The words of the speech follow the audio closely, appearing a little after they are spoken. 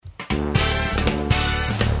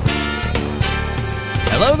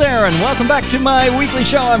Hello there, and welcome back to my weekly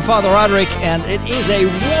show. I'm Father Roderick, and it is a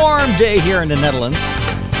warm day here in the Netherlands.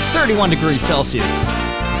 31 degrees Celsius.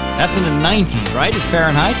 That's in the 90s, right, in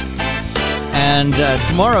Fahrenheit? And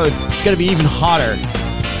tomorrow it's going to be even hotter.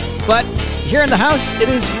 But here in the house, it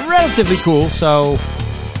is relatively cool, so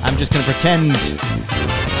I'm just going to pretend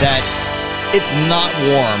that it's not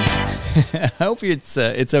warm. I hope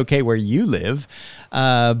it's okay where you live,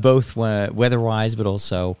 both weather-wise, but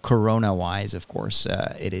also corona-wise, of course.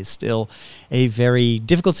 It is still a very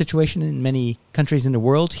difficult situation in many countries in the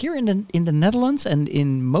world. Here in the Netherlands and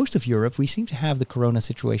in most of Europe, we seem to have the corona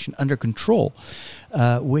situation under control,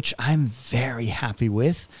 which I'm very happy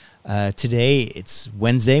with. Today, it's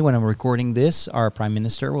Wednesday when I'm recording this. Our Prime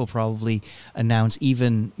Minister will probably announce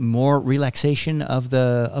even more relaxation of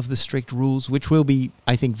the strict rules, which will be,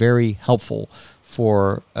 I think, very helpful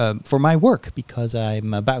for my work, because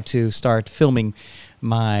I'm about to start filming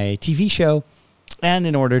my TV show, and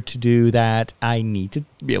in order to do that, I need to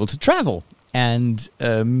be able to travel and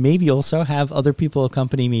maybe also have other people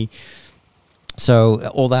accompany me. So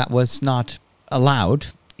all that was not allowed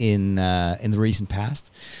in the recent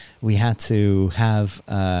past. We had to have,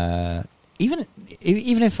 even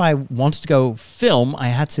if I wanted to go film, I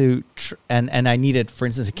had to, and I needed, for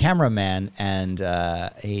instance, a cameraman and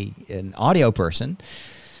an audio person.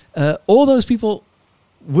 All those people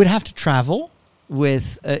would have to travel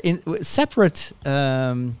with separate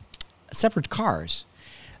cars.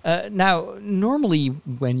 Now, normally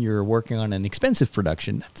when you're working on an expensive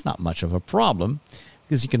production, that's not much of a problem,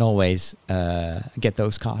 because you can always get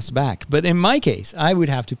those costs back. But in my case, I would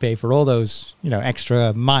have to pay for all those,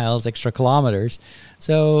 extra miles, extra kilometers.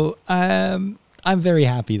 So I'm very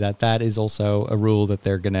happy that is also a rule that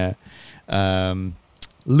they're going to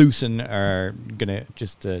loosen or going to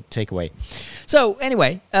just take away. So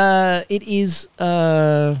anyway, it is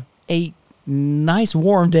a nice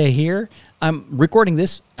warm day here. I'm recording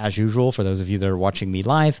this, as usual, for those of you that are watching me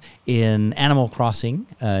live, in Animal Crossing,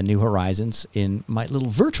 New Horizons, in my little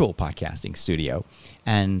virtual podcasting studio.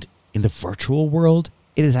 And in the virtual world,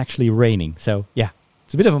 it is actually raining. So, yeah,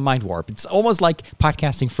 it's a bit of a mind warp. It's almost like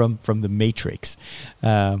podcasting from the Matrix,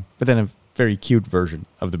 but then a very cute version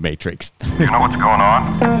of the Matrix. You know what's going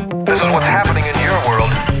on? This is what's happening in your world.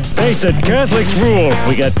 Face it, Catholics rule.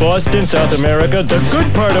 We got Boston, South America, the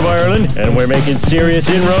good part of Ireland, and we're making serious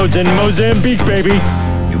inroads in Mozambique, baby.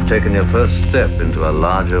 You've taken your first step into a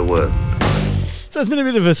larger world. So it's been a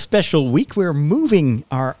bit of a special week. We're moving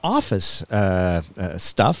our office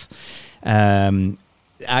stuff.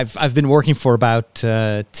 I've been working for about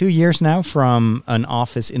 2 years now from an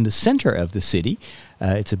office in the center of the city.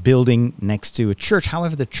 It's a building next to a church.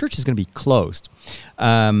 However, the church is going to be closed.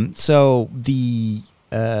 So the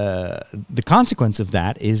consequence of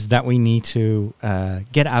that is that we need to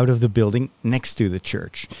get out of the building next to the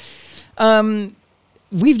church.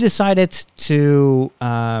 We've decided to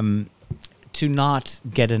not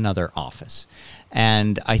get another office,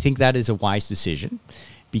 and I think that is a wise decision,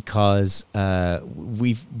 because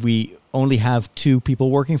we only have 2 people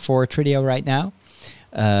working for Tridio right now.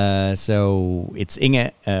 So it's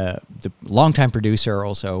Inge, the longtime producer,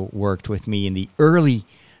 also worked with me in the early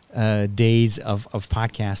days of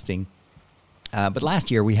podcasting. But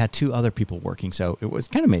last year we had 2 other people working, so it was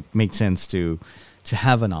kind of made sense to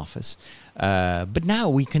have an office. But now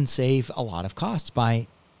we can save a lot of costs by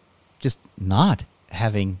just not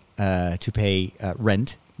having to pay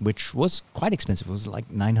rent, which was quite expensive. It was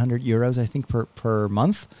like 900 euros, I think, per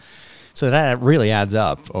month. So that really adds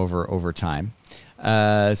up over time.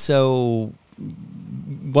 So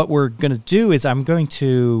what we're going to do is I'm going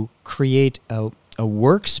to create a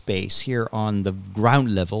workspace here on the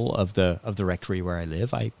ground level of the rectory where I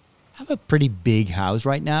live. I have a pretty big house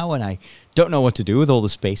right now, and I don't know what to do with all the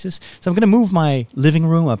spaces. So I'm going to move my living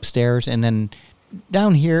room upstairs, and then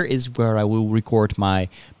down here is where I will record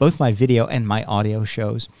both my video and my audio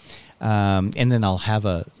shows. And then I'll have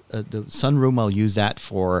the sunroom. I'll use that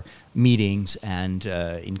for meetings, and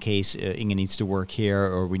in case Inge needs to work here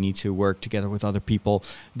or we need to work together with other people,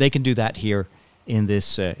 they can do that here in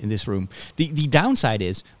this room. The downside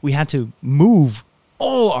is we had to move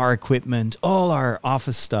all our equipment, all our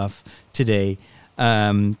office stuff today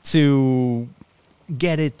to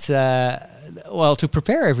get it, to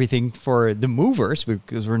prepare everything for the movers,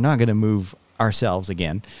 because we're not going to move ourselves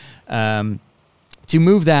again. To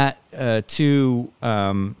move that to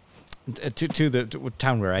the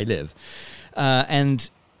town where I live. And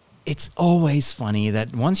it's always funny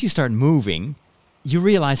that once you start moving, you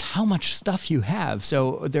realize how much stuff you have.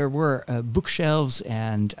 So there were bookshelves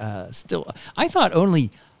and still, I thought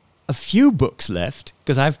only a few books left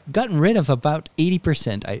because I've gotten rid of about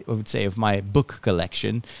 80%, I would say, of my book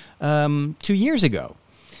collection 2 years ago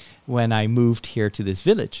when I moved here to this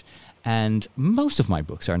village. And most of my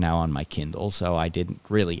books are now on my Kindle, so I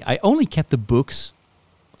only kept the books,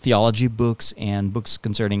 theology books and books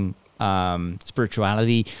concerning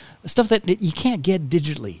spirituality, stuff that you can't get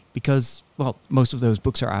digitally because, well, most of those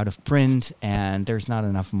books are out of print and there's not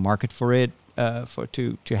enough market for it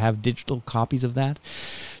to have digital copies of that.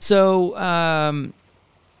 So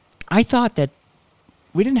I thought that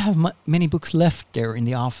we didn't have many books left there in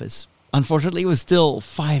the office. Unfortunately, it was still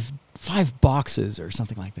five boxes or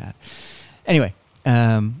something like that. Anyway,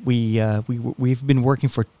 we've been working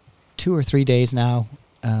for 2 or 3 days now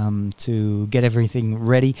to get everything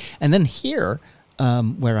ready. And then here,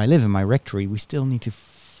 where I live in my rectory, we still need to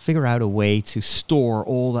figure out a way to store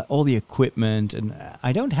all the equipment. And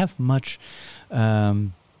I don't have much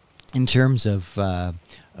in terms of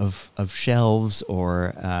shelves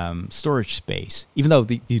or storage space. Even though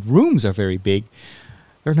the rooms are very big,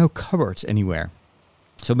 there are no cupboards anywhere.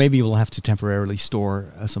 So maybe we'll have to temporarily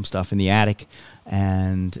store some stuff in the attic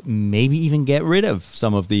and maybe even get rid of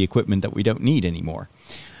some of the equipment that we don't need anymore.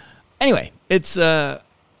 Anyway, it's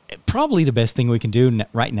probably the best thing we can do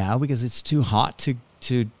right now because it's too hot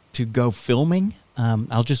to go filming.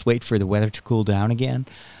 I'll just wait for the weather to cool down again.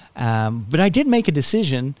 But I did make a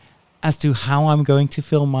decision as to how I'm going to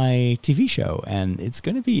film my TV show. And it's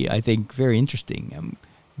going to be, I think, very interesting. I'm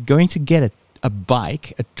going to get a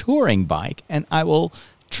bike, a touring bike, and I will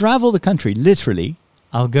travel the country, literally.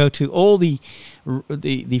 I'll go to all the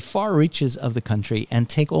far reaches of the country and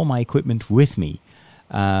take all my equipment with me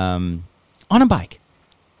on a bike.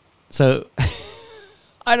 So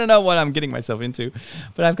I don't know what I'm getting myself into,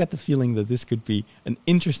 but I've got the feeling that this could be an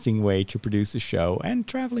interesting way to produce a show. And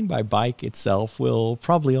traveling by bike itself will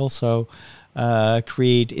probably also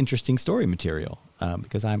create interesting story material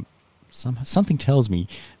because something tells me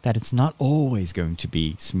that it's not always going to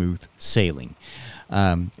be smooth sailing.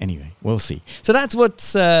 Anyway, we'll see. So that's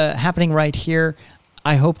what's happening right here.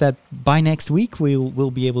 I hope that by next week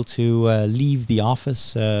we'll be able to leave the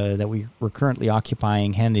office that we're currently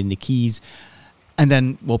occupying, hand in the keys, and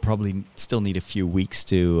then we'll probably still need a few weeks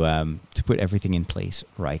to put everything in place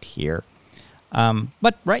right here.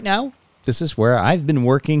 But right now, this is where I've been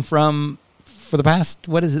working from for the past,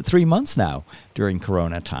 3 months now during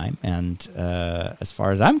Corona time. And as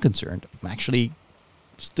far as I'm concerned, I'm actually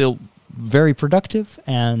still very productive.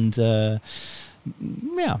 And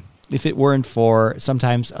if it weren't for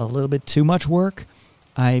sometimes a little bit too much work,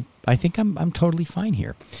 I think I'm totally fine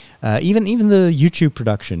here. Even the YouTube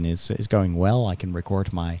production is going well. I can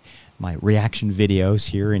record my reaction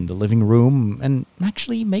videos here in the living room and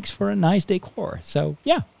actually makes for a nice decor. So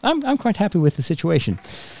yeah, I'm quite happy with the situation.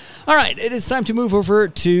 All right, it is time to move over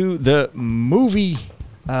to the movie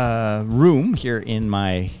room here in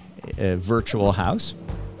my virtual house,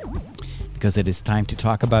 because it is time to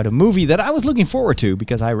talk about a movie that I was looking forward to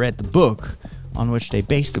because I read the book on which they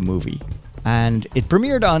based the movie, and it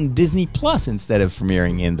premiered on Disney Plus instead of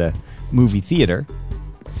premiering in the movie theater.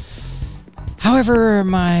 However,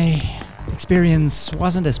 my experience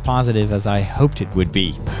wasn't as positive as I hoped it would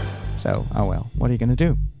be. So, oh well, what are you going to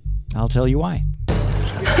do? I'll tell you why.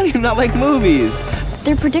 How do you not like movies?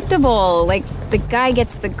 They're predictable. Like, the guy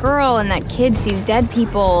gets the girl and that kid sees dead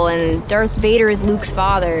people and Darth Vader is Luke's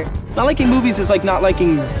father. Not liking movies is like not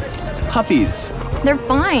liking puppies. They're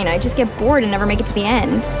fine. I just get bored and never make it to the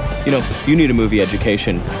end. You know, you need a movie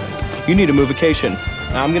education. You need a movication.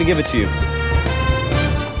 Now I'm gonna give it to you.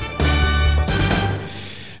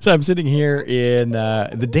 So I'm sitting here in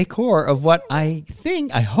the decor of what I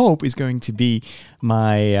hope is going to be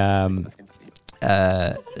my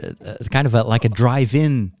it's kind of like a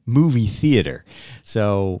drive-in movie theater.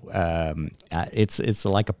 So it's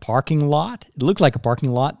like a parking lot. It looks like a parking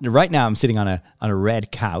lot. Right now I'm sitting on a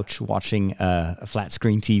red couch watching a flat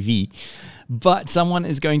screen TV. But someone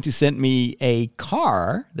is going to send me a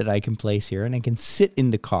car that I can place here, and I can sit in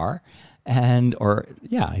the car.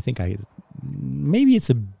 Maybe it's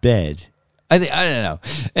a bed. I don't know.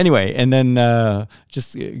 Anyway, and then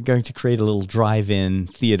just going to create a little drive-in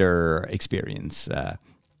theater experience.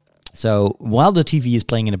 So while the TV is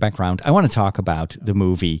playing in the background, I want to talk about the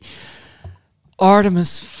movie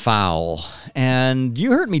Artemis, Fowl. And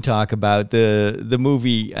you heard me talk about the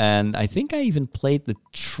movie, and I think I even played the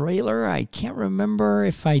trailer. I can't remember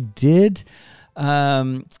if I did.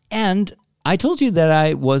 And I told you that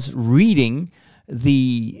I was reading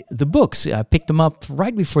the books. I picked them up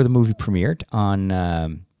right before the movie premiered on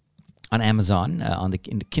Amazon in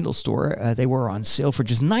the Kindle store. They were on sale for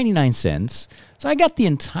just 99 cents. So I got the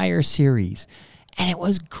entire series, And it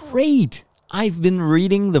was great. I've been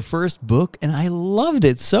reading the first book and I loved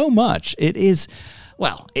it so much. It is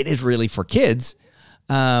really for kids,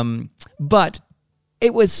 but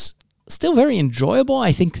it was still very enjoyable.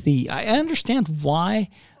 I think I understand why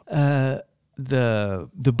the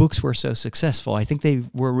books were so successful. I think they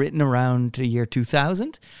were written around the year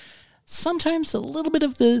 2000. Sometimes a little bit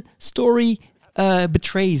of the story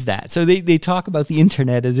betrays that. So they talk about the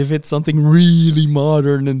internet as if it's something really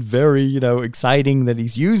modern and very, exciting, that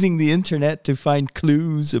he's using the internet to find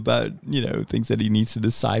clues about, things that he needs to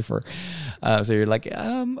decipher. So you're like,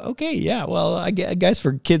 okay, yeah, well, I guess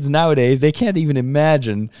for kids nowadays, they can't even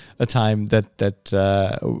imagine a time that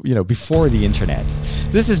before the internet.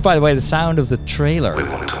 This is, by the way, the sound of the trailer. We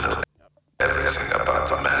want to know everything about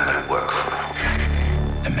the man you work for.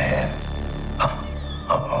 The man?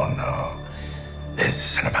 Oh no.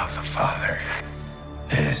 This isn't about the father.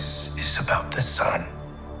 This is about the son.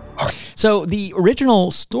 So the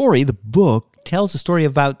original story, the book, tells the story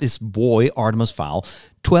about this boy, Artemis Fowl,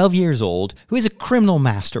 12 years old, who is a criminal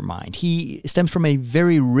mastermind. He stems from a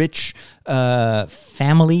very rich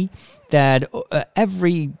family that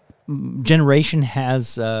every generation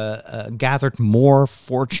has gathered more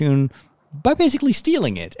fortune by basically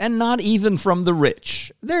stealing it, and not even from the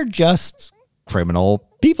rich. They're just criminal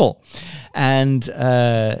people. And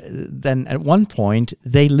then at one point,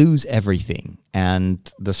 they lose everything. And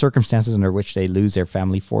the circumstances under which they lose their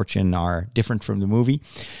family fortune are different from the movie.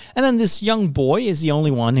 And then this young boy is the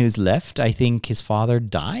only one who's left. I think his father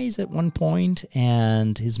dies at one point,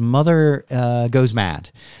 and his mother goes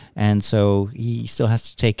mad. And so he still has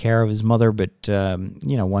to take care of his mother, but,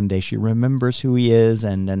 one day she remembers who he is,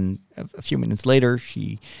 and then a few minutes later,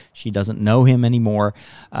 she doesn't know him anymore.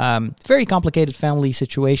 Very complicated family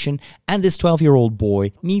situation, and this 12-year-old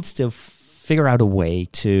boy needs to figure out a way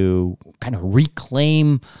to kind of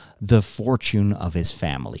reclaim the fortune of his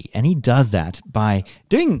family. And he does that by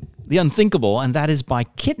doing the unthinkable, and that is by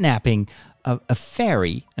kidnapping a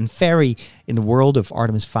fairy. And fairy in the world of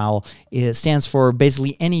Artemis Fowl stands for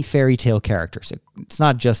basically any fairy tale character. So it's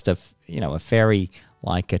not just a fairy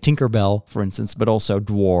like a Tinkerbell, for instance, but also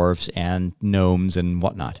dwarves and gnomes and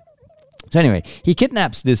whatnot. So anyway, he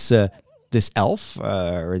kidnaps this elf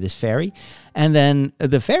or this fairy, and then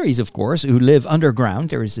the fairies, of course, who live underground.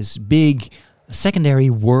 There is this big secondary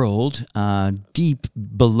world deep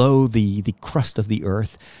below the crust of the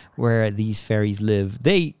earth where these fairies live.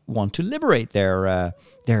 They want to liberate their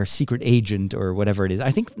secret agent or whatever it is.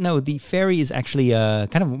 I think, no, the fairy is actually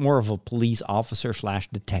kind of more of a police officer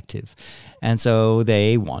 / detective. And so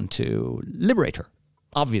they want to liberate her,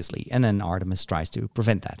 obviously. And then Artemis tries to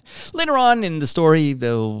prevent that. Later on in the story,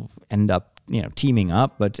 they'll end up, teaming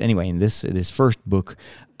up. But anyway, in this first book,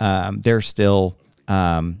 they're still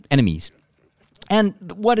enemies. And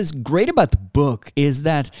what is great about the book is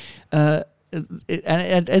that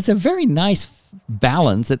it's a very nice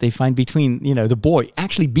balance that they find between, the boy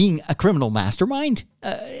actually being a criminal mastermind.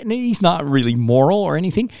 And he's not really moral or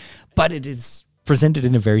anything, but it is presented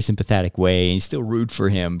in a very sympathetic way. And you still root for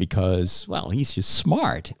him because, well, he's just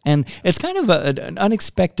smart. And it's kind of an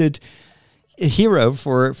unexpected hero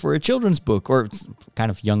for a children's book, or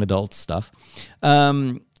kind of young adult stuff.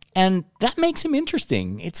 And that makes him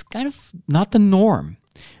interesting. It's kind of not the norm.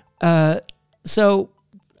 So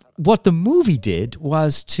what the movie did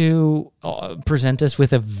was to present us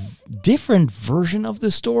with a different version of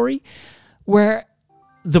the story, where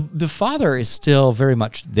the father is still very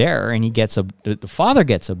much there, and the father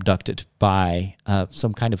gets abducted by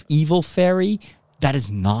some kind of evil fairy that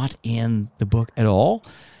is not in the book at all.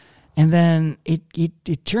 And then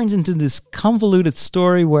it turns into this convoluted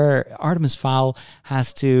story where Artemis Fowl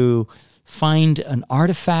has to find an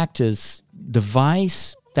artifact, a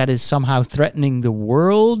device that is somehow threatening the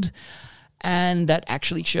world, and that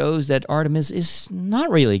actually shows that Artemis is not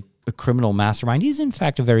really a criminal mastermind. He's in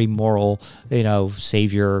fact a very moral,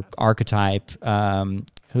 savior archetype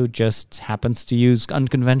who just happens to use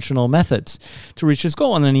unconventional methods to reach his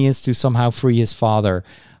goal. And then he is to somehow free his father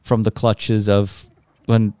from the clutches of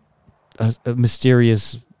a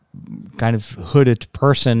mysterious kind of hooded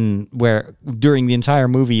person, where during the entire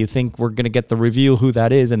movie you think we're going to get the reveal who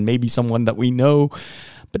that is, and maybe someone that we know.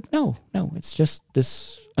 But no, it's just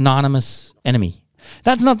this anonymous enemy.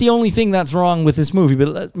 That's not the only thing that's wrong with this movie, but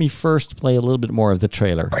let me first play a little bit more of the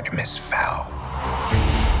trailer. Artemis Fowl.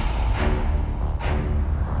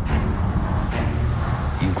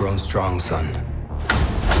 You've grown strong, son.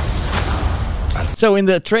 So in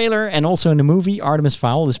the trailer and also in the movie, Artemis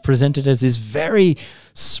Fowl is presented as this very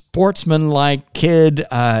sportsman-like kid.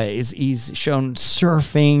 He's shown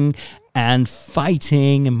surfing and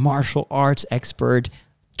fighting and martial arts expert.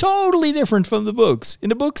 totally different from the books. In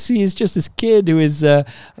the books, he is just this kid who is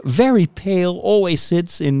very pale, always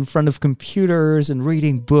sits in front of computers and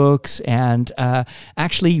reading books, and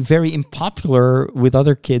actually very unpopular with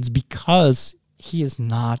other kids because he is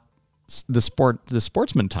not the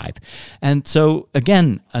sportsman type. And so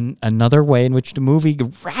again, another way in which the movie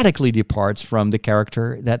radically departs from the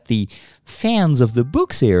character that the fans of the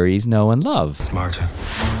book series know and love. Smarter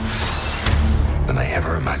than I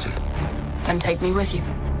ever imagined. Then take me with you.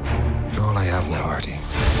 You're all I have now, Artie.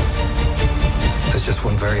 There's just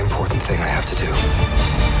one very important thing I have to do.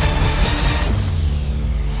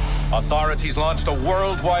 Authorities launched a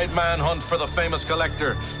worldwide manhunt for the famous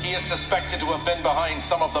collector. He is suspected to have been behind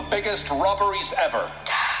some of the biggest robberies ever.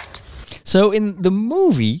 Dad. So in the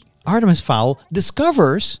movie, Artemis Fowl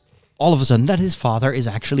discovers all of a sudden that his father is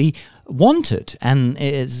actually wanted and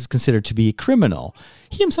is considered to be a criminal.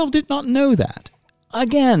 He himself did not know that.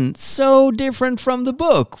 Again, so different from the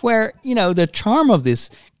book, where, you know, the charm of this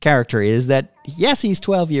character is that, yes, he's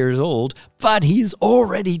 12 years old, but he's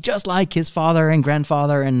already just like his father and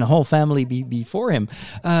grandfather and the whole family before him.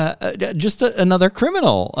 Just another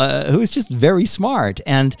criminal who is just very smart.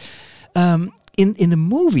 And in the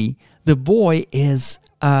movie, the boy is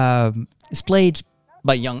played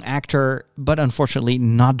by a young actor, but unfortunately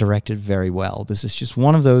not directed very well. This is just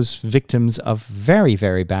one of those victims of very,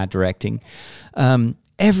 very bad directing.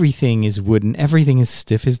 Everything is wooden. Everything is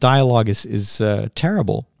stiff. His dialogue is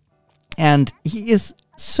terrible. And he is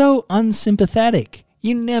so unsympathetic.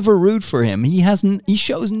 You never root for him. He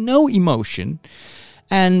shows no emotion.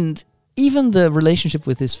 And even the relationship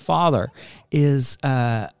with his father is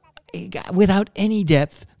without any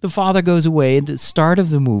depth. The father goes away at the start of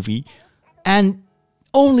the movie and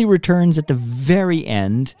only returns at the very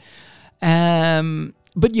end.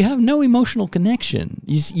 But you have no emotional connection.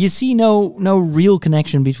 You see no real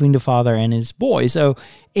connection between the father and his boy. So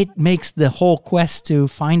it makes the whole quest to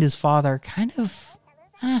find his father kind of,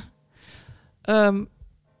 I don't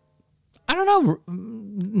know,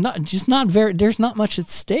 not very. There's not much at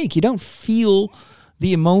stake. You don't feel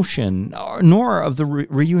the emotion, nor of the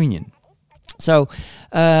reunion. So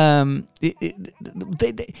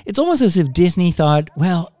it's almost as if Disney thought,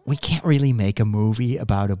 well, we can't really make a movie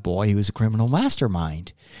about a boy who is a criminal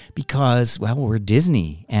mastermind because, well, we're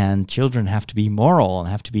Disney and children have to be moral and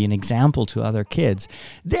have to be an example to other kids,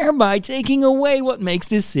 thereby taking away what makes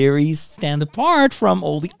this series stand apart from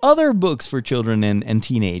all the other books for children and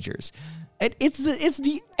teenagers. It's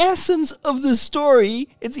the essence of the story.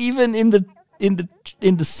 It's even in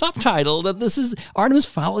the subtitle that this is Artemis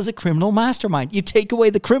Fowl is a criminal mastermind. You take away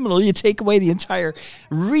the criminal, you take away the entire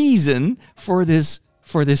reason for this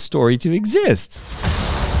story to exist.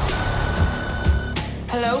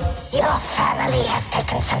 Hello? Your family has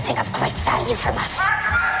taken something of great value from us.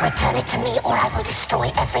 Return it to me or I will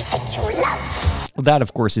destroy everything you love. That,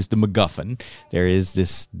 of course, is the MacGuffin. There is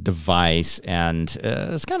this device, and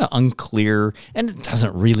it's kind of unclear, and it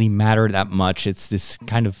doesn't really matter that much. It's this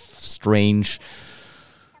kind of strange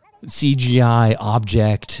CGI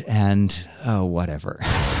object, and whatever.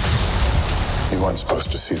 You weren't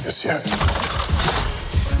supposed to see this yet.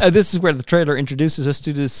 This is where the trailer introduces us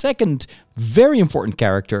to the second very important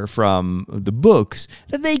character from the books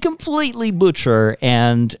that they completely butcher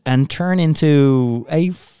and turn into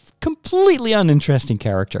a completely uninteresting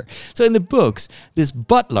character. So in the books, this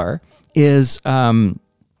butler is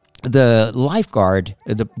the lifeguard,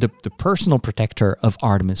 the personal protector of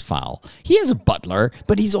Artemis Fowl. He is a butler,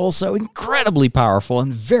 but he's also incredibly powerful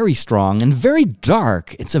and very strong and very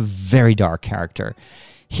dark. It's a very dark character.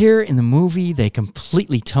 Here in the movie, they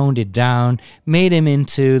completely toned it down, made him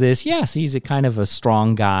into this, yes, he's a kind of a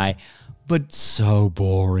strong guy, but so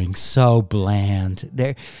boring, so bland.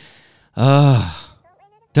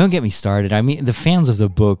 Don't get me started. I mean, the fans of the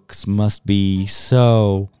books must be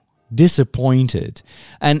so disappointed.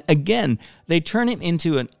 And again, they turn him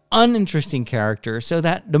into an uninteresting character so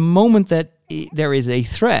that the moment that there is a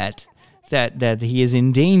threat, that he is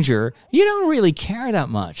in danger, you don't really care that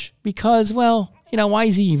much because, well, you know, why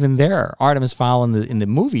is he even there? Artemis Fowl in the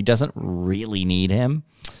movie doesn't really need him.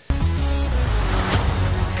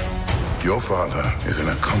 Your father is in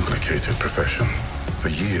a complicated profession. For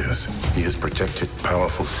years, he has protected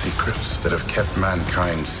powerful secrets that have kept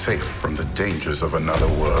mankind safe from the dangers of another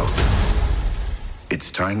world.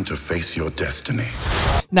 It's time to face your destiny.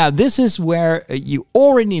 Now, this is where you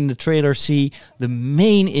already in the trailer see the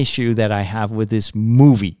main issue that I have with this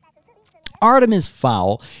movie. Artemis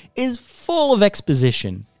Fowl is full of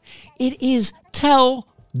exposition. It is tell,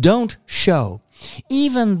 don't show.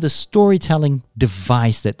 Even the storytelling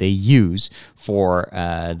device that they use for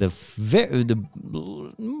the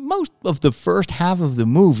most of the first half of the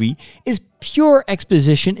movie is pure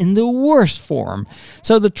exposition in the worst form.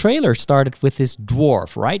 So the trailer started with this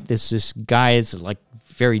dwarf, right? This guy is like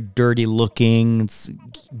very dirty looking, it's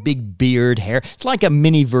big beard, hair. It's like a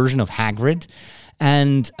mini version of Hagrid,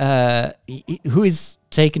 and who is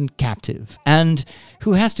taken captive and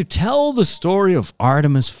who has to tell the story of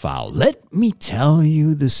Artemis Fowl. Let me tell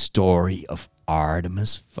you the story of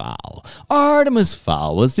Artemis Fowl. Artemis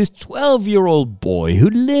Fowl was this 12-year-old boy who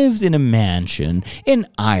lived in a mansion in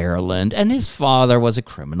Ireland, and his father was a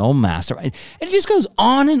criminal master. And it just goes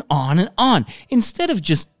on and on and on. Instead of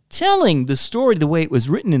just telling the story the way it was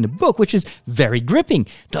written in the book, which is very gripping.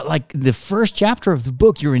 Like the first chapter of the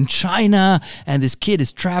book, you're in China, and this kid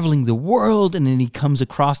is traveling the world, and then he comes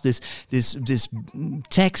across this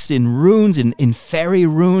text in runes, in fairy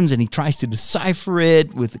runes, and he tries to decipher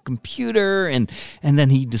it with a computer, and then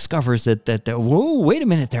he discovers that whoa, wait a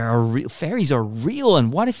minute, fairies are real,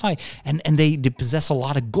 and what if and they possess a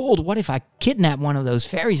lot of gold. What if I kidnap one of those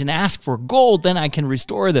fairies and ask for gold? Then I can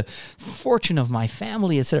restore the fortune of my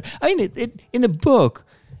family, etc. I mean, in the book,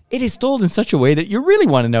 it is told in such a way that you really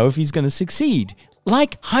want to know if he's going to succeed.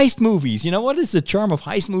 Like heist movies. You know, what is the charm of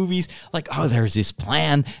heist movies? Like, oh, there's this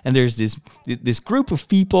plan, and there's this group of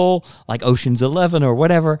people, like Ocean's 11 or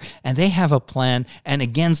whatever, and they have a plan, and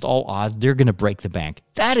against all odds, they're going to break the bank.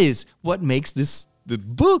 That is what makes the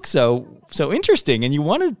book so interesting, and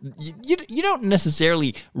you don't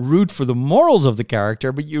necessarily root for the morals of the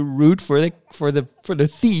character, but you root for the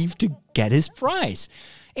thief to get his prize.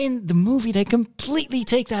 In the movie, they completely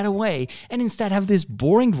take that away and instead have this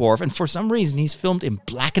boring dwarf, and for some reason he's filmed in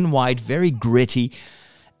black and white, very gritty,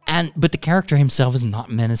 but the character himself is not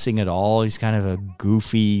menacing at all. He's kind of a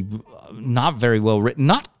goofy, not very well written.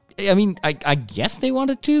 I guess they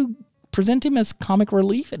wanted to present him as comic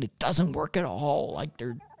relief, and it doesn't work at all. Like,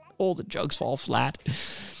 all the jokes fall flat.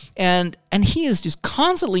 And he is just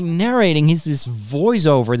constantly narrating. He's this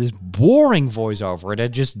voiceover, this boring voiceover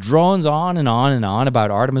that just drones on and on and on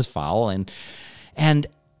about Artemis Fowl and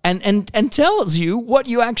tells you what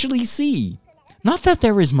you actually see. Not that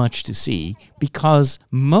there is much to see, because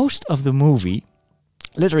most of the movie,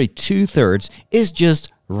 literally 2/3, is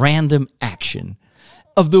just random action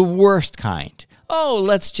of the worst kind. Oh,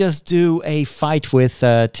 let's just do a fight with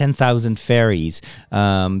 10,000 fairies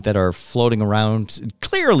that are floating around,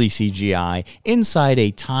 clearly CGI, inside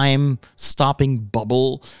a time-stopping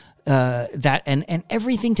bubble. And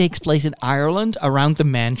everything takes place in Ireland, around the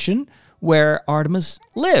mansion where Artemis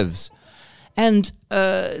lives. And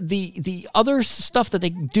the other stuff that they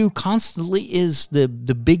do constantly is the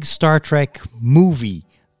big Star Trek movie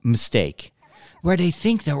mistake, where they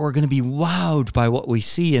think that we're going to be wowed by what we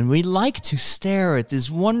see, and we like to stare at this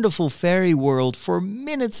wonderful fairy world for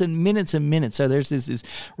minutes and minutes and minutes. So there's this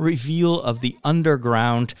reveal of the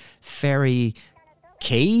underground fairy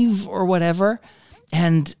cave or whatever,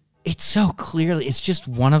 and it's so clearly, it's just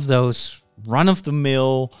one of those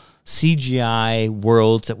run-of-the-mill CGI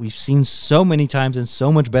worlds that we've seen so many times and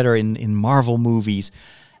so much better in Marvel movies,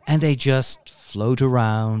 and they just float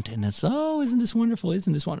around, and it's, oh, isn't this wonderful?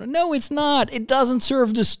 Isn't this wonderful? No, it's not. It doesn't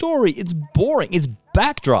serve the story. It's boring. It's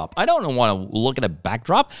backdrop. I don't want to look at a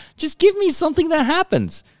backdrop. Just give me something that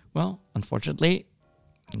happens. Well, unfortunately,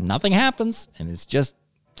 nothing happens, and it's just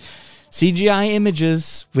CGI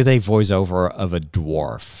images with a voiceover of a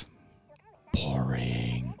dwarf.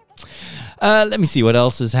 Boring. Let me see what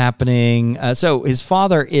else is happening. So his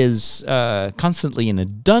father is constantly in a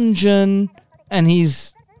dungeon, and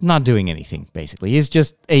he's not doing anything, basically. He's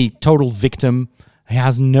just a total victim. He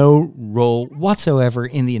has no role whatsoever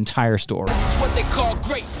in the entire story. This is what they call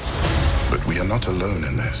greatness. But we are not alone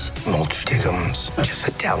in this. Mulch Diggum's just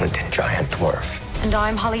a talented giant dwarf. And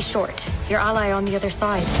I'm Holly Short, your ally on the other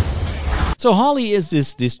side. So Holly is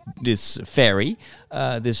this fairy,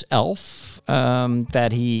 this elf that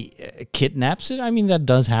he kidnaps. I mean, that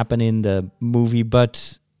does happen in the movie,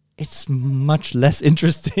 but it's much less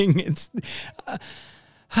interesting. It's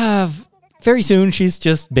very soon she's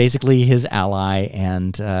just basically his ally,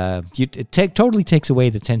 and it totally takes away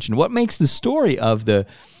the tension. What makes the story of the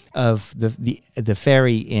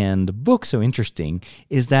fairy in the book so interesting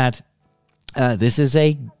is that this is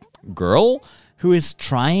a girl who is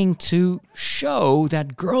trying to show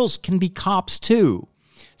that girls can be cops too.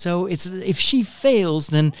 So if she fails,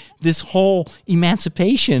 then this whole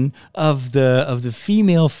emancipation of the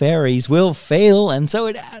female fairies will fail, and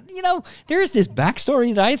so there's this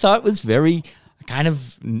backstory that I thought was very kind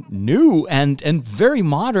of new and very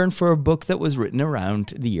modern for a book that was written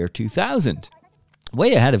around the year 2000.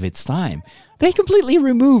 way ahead of its time. They completely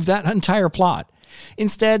removed that entire plot.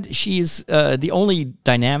 Instead, she's the only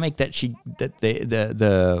dynamic that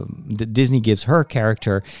Disney gives her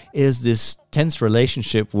character is this tense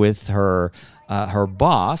relationship with her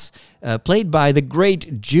boss, played by the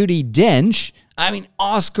great Judi Dench. I mean,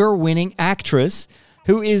 Oscar-winning actress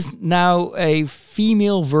who is now a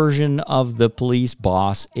female version of the police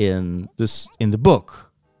boss in the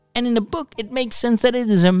book. And in the book, it makes sense that it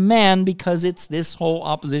is a man because it's this whole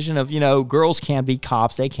opposition of, girls can't be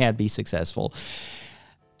cops, they can't be successful.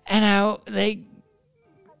 And now they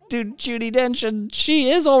do Judi Dench, and she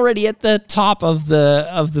is already at the top of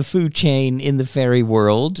the food chain in the fairy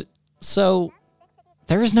world. So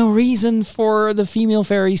there is no reason for the female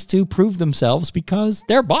fairies to prove themselves because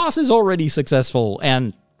their boss is already successful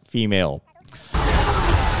and female.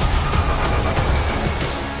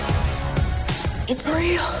 It's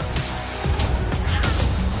real.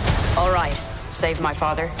 All right, save my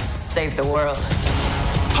father, save the world.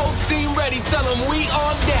 Whole team ready, tell them we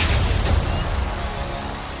on deck.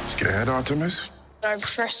 Scared, Artemis? I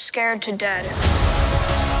prefer scared to dead.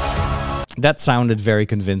 That sounded very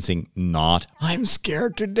convincing. Not, I'm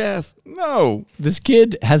scared to death. No, this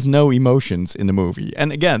kid has no emotions in the movie.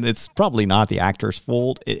 And again, it's probably not the actor's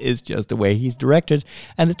fault. It is just the way he's directed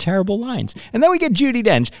and the terrible lines. And then we get Judi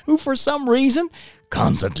Dench, who for some reason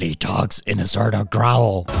constantly talks in a sort of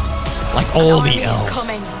growl, like all the elves.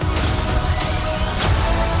 Coming.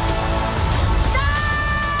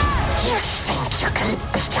 You think you can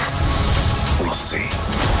beat us? We'll see.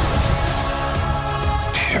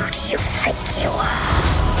 Who do you think you are?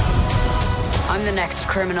 I'm the next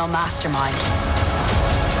criminal mastermind.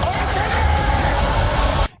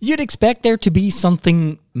 You'd expect there to be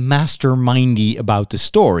something mastermindy about the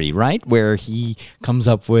story, right? Where he comes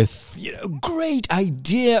up with, great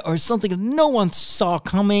idea or something that no one saw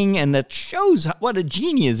coming and that shows what a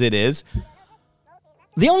genius it is.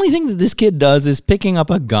 The only thing that this kid does is picking up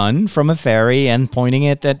a gun from a fairy and pointing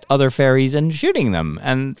it at other fairies and shooting them.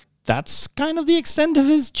 And that's kind of the extent of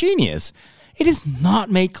his genius. It is not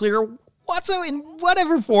made clear whatsoever in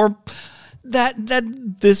whatever form that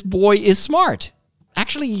this boy is smart.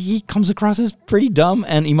 Actually, he comes across as pretty dumb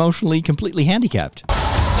and emotionally completely handicapped.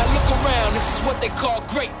 Now look around, this is what they call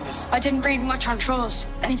greatness. I didn't read much on trolls.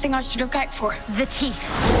 Anything I should look out for? The teeth.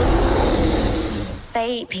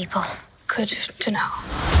 They eat people. Good to know.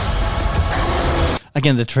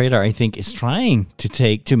 Again, the trailer, I think, is trying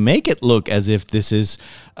to make it look as if this is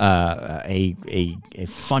a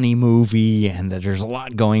funny movie and that there's a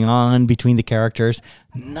lot going on between the characters.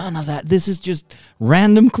 None of that. This is just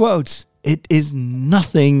random quotes. It is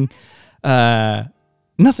nothing.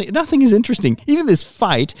 Nothing is interesting. Even this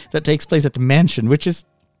fight that takes place at the mansion, which is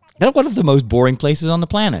one of the most boring places on the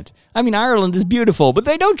planet. I mean, Ireland is beautiful, but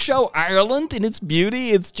they don't show Ireland in its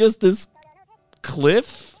beauty. It's just this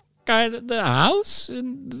cliff kind of the house.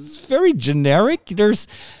 And it's very generic. There's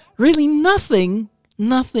really nothing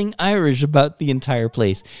Irish about the entire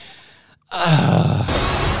place.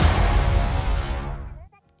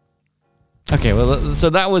 Okay, well, so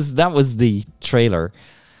that was the trailer.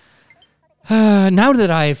 Now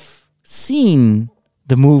that I've seen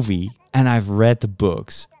the movie and I've read the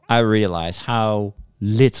books, I realize how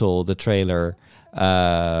little the trailer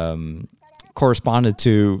corresponded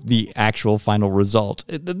to the actual final result.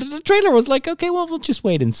 The trailer was like, okay, well, we'll just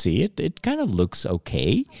wait and see. It kind of looks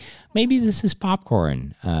okay. Maybe this is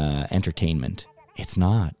popcorn entertainment. It's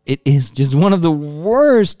not. It is just one of the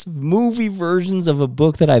worst movie versions of a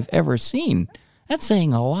book that I've ever seen. That's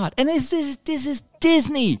saying a lot. And this is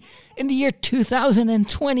Disney in the year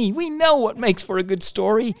 2020. We know what makes for a good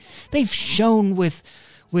story. They've shown with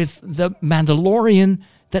The Mandalorian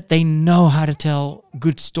that they know how to tell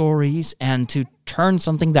good stories and to turn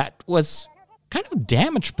something that was kind of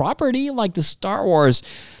damaged property like the Star Wars.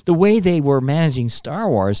 The way they were managing Star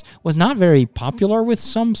Wars was not very popular with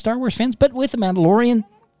some Star Wars fans, but with The Mandalorian,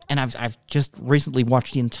 and I've just recently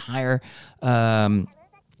watched the entire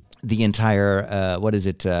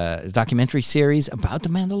documentary series about The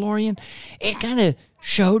Mandalorian. It kind of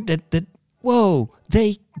showed that whoa,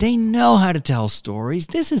 they know how to tell stories.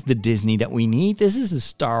 This is the Disney that we need. This is the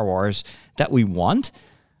Star Wars that we want.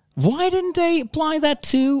 Why didn't they apply that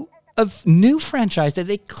to a new franchise that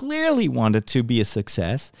they clearly wanted to be a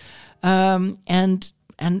success, and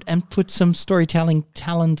put some storytelling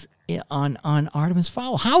talent on Artemis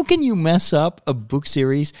Fowl? How can you mess up a book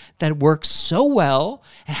series that works so well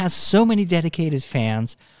and has so many dedicated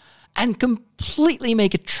fans and completely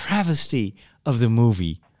make a travesty of the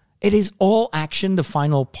movie? It is all action. The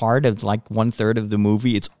final part of like 1/3 of the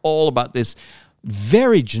movie, it's all about this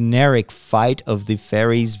very generic fight of the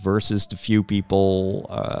fairies versus the few people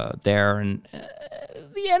there, and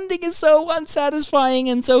the ending is so unsatisfying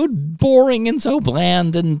and so boring and so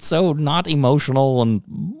bland and so not emotional, and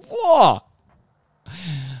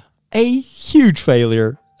a huge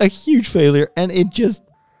failure, and it just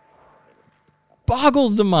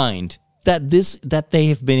boggles the mind that they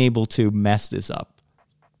have been able to mess this up.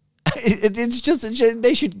 It's just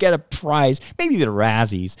they should get a prize, maybe the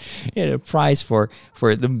Razzies, a prize for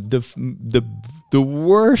the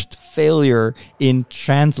worst failure in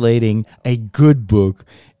translating a good book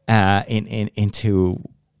into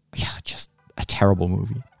just a terrible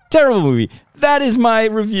movie. Terrible movie. That is my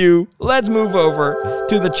review. Let's move over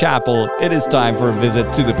to the chapel. It is time for a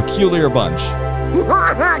visit to the Peculiar Bunch.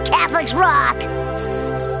 Catholics rock!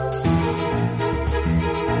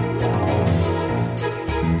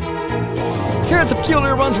 Here at the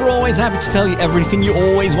Peculiar Bunch, we're always happy to tell you everything you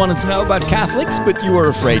always wanted to know about Catholics, but you were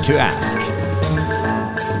afraid to ask.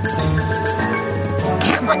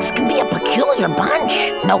 Catholics can be a peculiar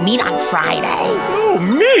bunch. No meat on Friday. Oh,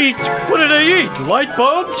 meat? What do they eat? Light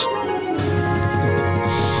bulbs?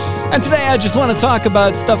 And today I just want to talk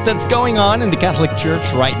about stuff that's going on in the Catholic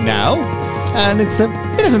Church right now. And it's a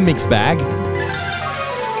bit of a mixed bag.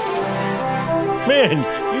 Man,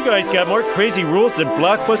 you guys got more crazy rules than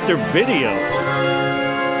Blockbuster Video.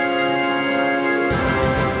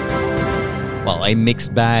 Well, a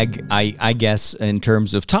mixed bag, I guess, in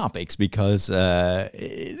terms of topics, because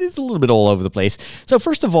it's a little bit all over the place. So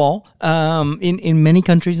first of all, in many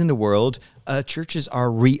countries in the world, churches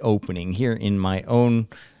are reopening. Here in my own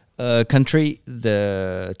country,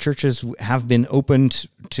 the churches have been opened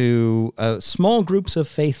to small groups of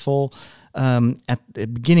faithful at the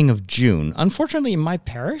beginning of June. Unfortunately, in my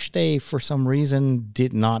parish, they, for some reason,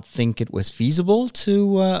 did not think it was feasible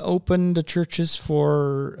to open the churches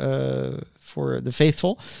for the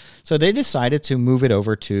faithful. So they decided to move it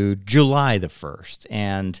over to July the 1st.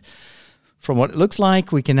 And from what it looks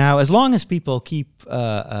like, we can now, as long as people keep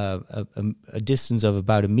a distance of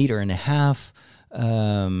about 1.5 meters,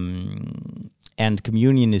 and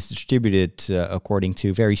communion is distributed according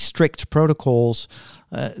to very strict protocols,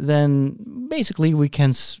 then basically we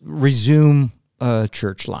can resume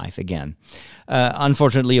church life again.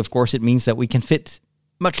 Unfortunately, of course, it means that we can fit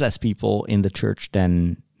much less people in the church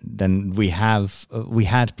than we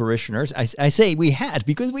had parishioners. I say we had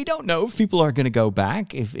because we don't know if people are going to go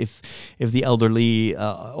back, if the elderly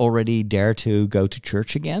already dare to go to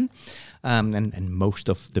church again. And most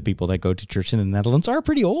of the people that go to church in the Netherlands are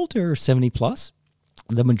pretty old. They're 70 plus,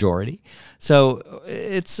 the majority. So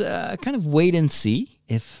it's kind of wait and see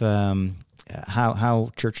if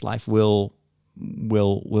how church life will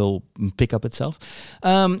pick up itself.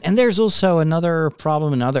 And there's also another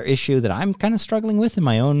problem, another issue that I'm kind of struggling with in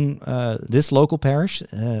my own this local parish.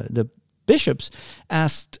 The bishops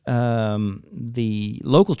asked the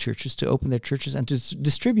local churches to open their churches and to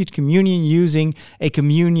distribute communion using a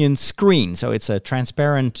communion screen. So it's a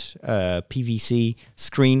transparent PVC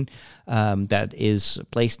screen that is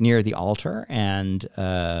placed near the altar, and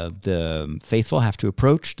the faithful have to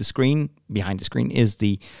approach the screen. Behind the screen is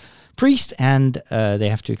the priest, and they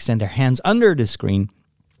have to extend their hands under the screen,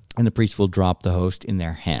 and the priest will drop the host in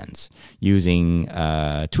their hands using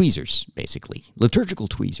tweezers, basically, liturgical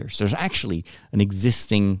tweezers. There's actually an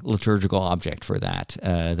existing liturgical object for that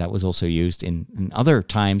that was also used in other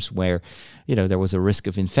times where, there was a risk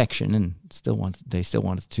of infection, and they still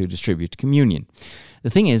wanted to distribute communion. The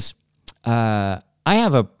thing is, I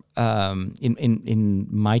have in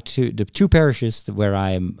the two parishes where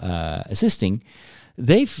I'm assisting,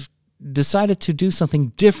 they've decided to do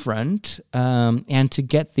something different and to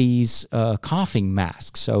get these coughing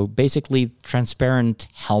masks. So basically transparent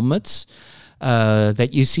helmets that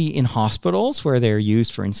you see in hospitals where they're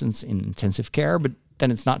used, for instance, in intensive care. But then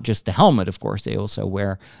it's not just the helmet, of course. They also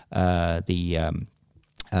wear the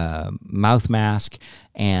mouth mask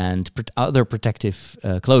and other protective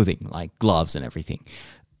clothing like gloves and everything.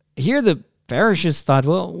 Here the parishes thought,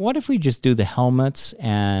 well, what if we just do the helmets,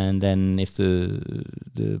 and then if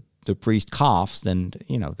the priest coughs, then,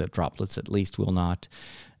 the droplets at least will not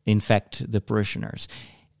infect the parishioners.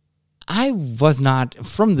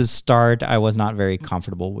 From the start, I was not very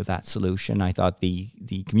comfortable with that solution. I thought the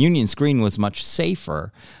communion screen was much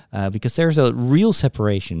safer because there's a real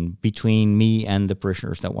separation between me and the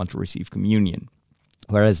parishioners that want to receive communion.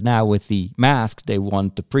 Whereas now with the masks, they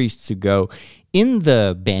want the priests to go in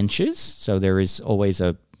the benches. So there is always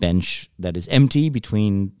a bench that is empty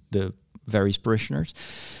between the various parishioners.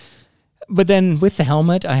 But then with the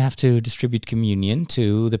helmet, I have to distribute communion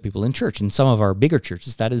to the people in church. In some of our bigger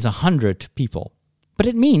churches, that is 100 people. But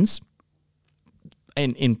it means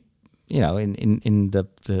in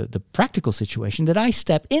the practical situation that I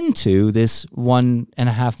step into this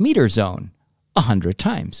 1.5 meter zone 100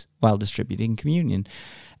 times while distributing communion.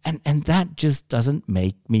 And that just doesn't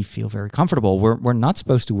make me feel very comfortable. We're not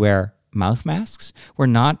supposed to wear mouth masks. We're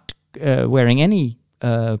not wearing any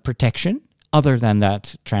protection other than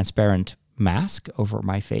that transparent mask over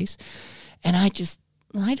my face. And I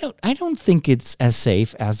don't think it's as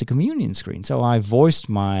safe as the communion screen. So I voiced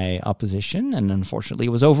my opposition, and unfortunately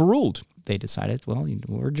it was overruled. They decided, well,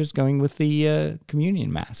 we're just going with the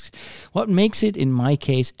communion masks. What makes it, in my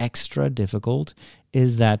case, extra difficult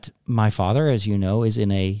is that my father, as you know, is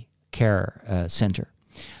in a care center.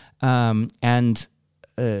 And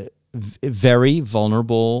very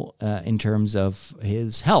vulnerable in terms of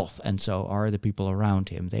his health, and so are the people around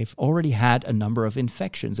him. They've already had a number of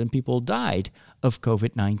infections, and people died of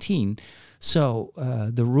COVID-19. So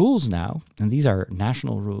the rules now, and these are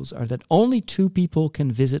national rules, are that only 2 people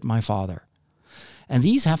can visit my father. And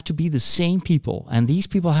these have to be the same people, and these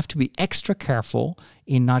people have to be extra careful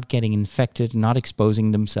in not getting infected, not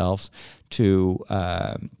exposing themselves to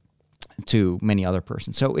many other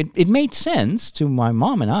persons. So it made sense to my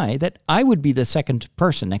mom and I that I would be the second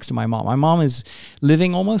person next to my mom. My mom is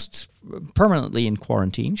living almost permanently in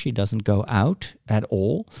quarantine. She doesn't go out at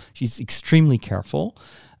all. She's extremely careful.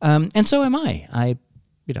 And so am I. I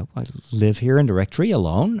live here in the rectory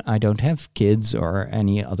alone. I don't have kids or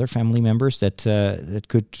any other family members that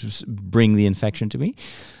could bring the infection to me.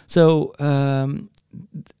 So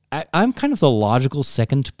I'm kind of the logical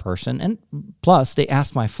second person. And plus, they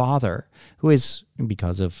asked my father, who is,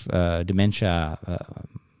 because of dementia,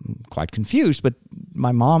 quite confused. But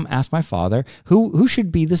my mom asked my father, who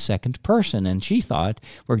should be the second person? And she thought,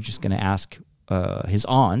 we're just going to ask his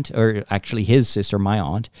aunt, or actually his sister, my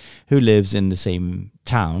aunt, who lives in the same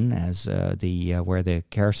town as where the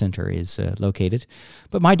care center is located.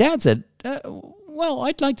 But my dad said, well,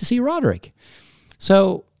 I'd like to see Roderick.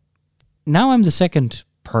 So now I'm the second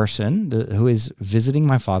person who is visiting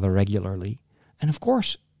my father regularly. And of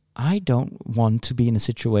course, I don't want to be in a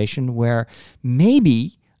situation where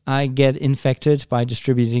maybe I get infected by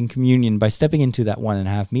distributing communion by stepping into that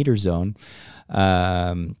 1.5 meter zone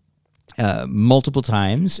multiple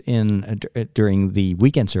times during the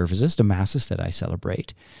weekend services, the masses that I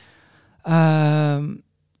celebrate. Because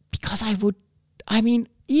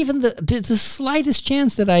even the slightest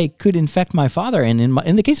chance that I could infect my father, and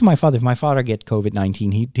in the case of my father, if my father get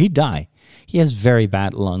COVID-19, he'd die. He has very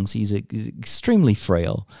bad lungs. He's extremely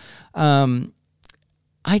frail.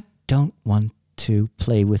 I don't want to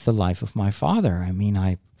play with the life of my father. I mean,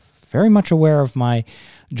 I'm very much aware of my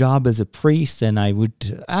job as a priest, and I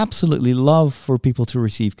would absolutely love for people to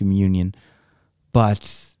receive communion,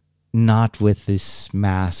 but not with this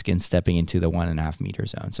mask and stepping into the 1.5 meter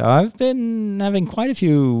zone. So I've been having quite a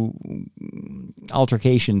few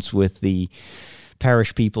altercations with the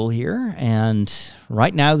parish people here, and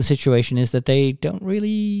right now the situation is that they don't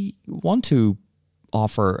really want to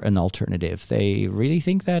offer an alternative. They really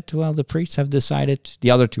think that, well, the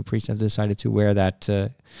other 2 priests have decided to wear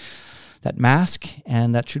that mask,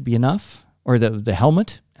 and that should be enough, or the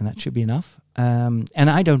helmet, and that should be enough. And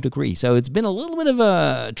I don't agree. So it's been a little bit of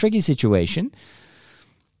a tricky situation.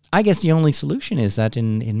 I guess the only solution is that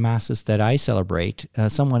in masses that I celebrate,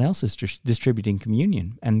 someone else is distributing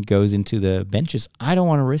communion and goes into the benches. I don't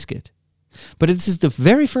want to risk it. But this is the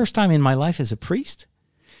very first time in my life as a priest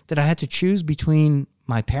that I had to choose between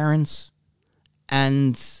my parents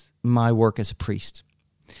and my work as a priest.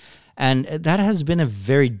 And that has been a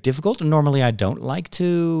very difficult, and normally I don't like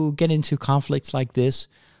to get into conflicts like this,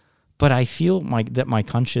 but I feel that my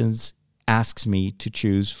conscience asks me to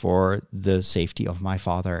choose for the safety of my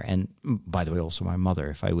father, and by the way, also my mother.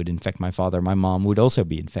 If I would infect my father, my mom would also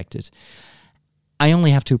be infected. I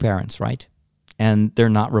only have 2 parents, right? And they're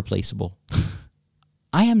not replaceable.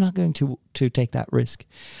 I am not going to take that risk.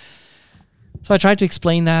 So I tried to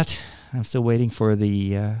explain that. I'm still waiting for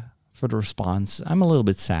the response. I'm a little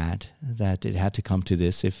bit sad that it had to come to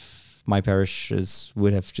this. If my parishes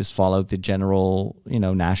would have just followed the general,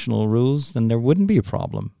 national rules, then there wouldn't be a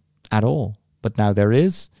problem at all. But now there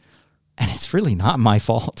is, and it's really not my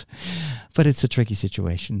fault. But it's a tricky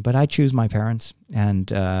situation. But I choose my parents,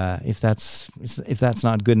 and if that's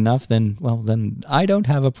not good enough, then I don't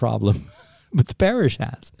have a problem, but the parish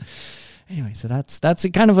has. Anyway, so that's a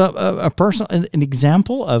kind of a personal an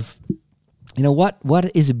example of,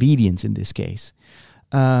 what is obedience in this case.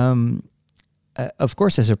 Of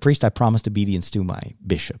course, as a priest, I promised obedience to my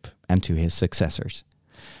bishop and to his successors.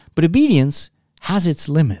 But obedience has its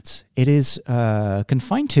limits. It is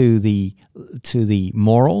confined to the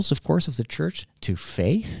morals, of course, of the church, to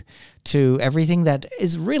faith, to everything that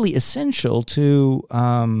is really essential to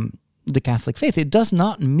the Catholic faith. It does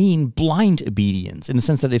not mean blind obedience, in the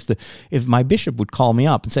sense that if my bishop would call me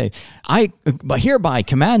up and say, "I hereby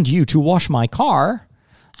command you to wash my car,"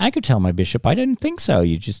 I could tell my bishop, "I didn't think so.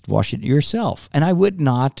 You just wash it yourself," and I would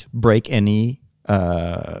not break any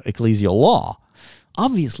ecclesial law.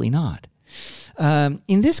 Obviously not.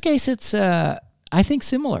 In this case, it's I think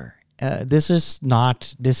similar. This is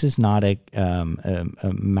not a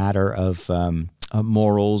matter of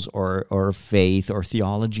morals or faith or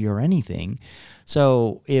theology or anything.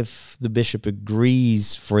 So if the bishop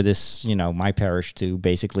agrees for this, my parish to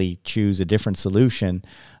basically choose a different solution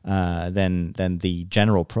than the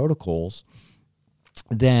general protocols,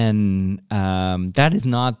 then that is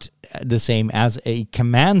not the same as a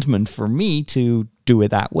commandment for me to do it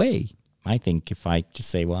that way. I think if I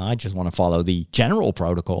just say, well, I just want to follow the general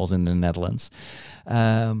protocols in the Netherlands,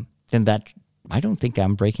 then that I don't think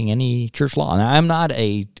I'm breaking any church law. And I'm not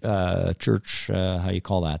a church, a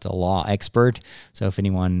law expert. So if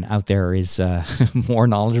anyone out there is more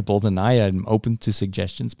knowledgeable than I am open to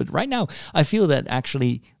suggestions. But right now, I feel that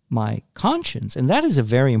actually my conscience, and that is a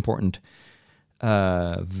very important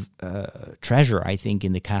treasure, I think,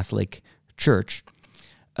 in the Catholic Church.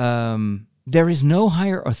 There is no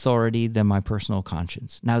higher authority than my personal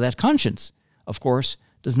conscience. Now, that conscience, of course,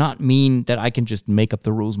 does not mean that I can just make up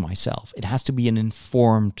the rules myself. It has to be an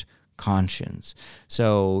informed conscience.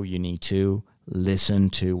 So you need to listen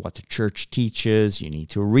to what the church teaches. You need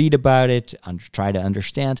to read about it, try to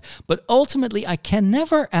understand. But ultimately, I can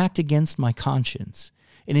never act against my conscience.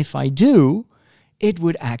 And if I do, it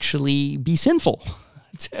would actually be sinful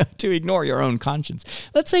to ignore your own conscience.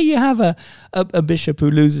 Let's say you have a bishop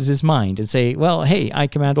who loses his mind and say, well, hey, I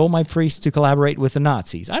command all my priests to collaborate with the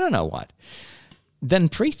Nazis. I don't know what. Then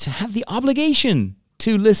priests have the obligation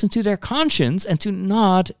to listen to their conscience and to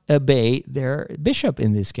not obey their bishop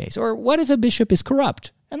in this case. Or what if a bishop is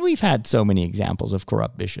corrupt? And we've had so many examples of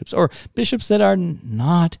corrupt bishops, or bishops that are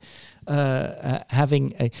not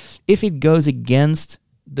if it goes against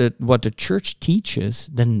what the church teaches,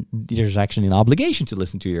 then there's actually an obligation to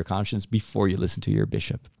listen to your conscience before you listen to your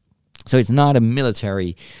bishop. So it's not a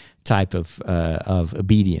military type of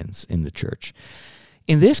obedience in the church.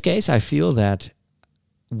 In this case, I feel that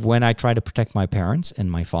when I try to protect my parents and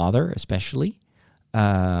my father especially,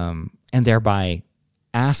 and thereby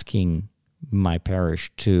asking my parish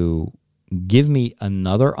to give me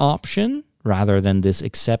another option rather than this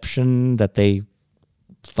exception that they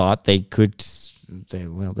thought they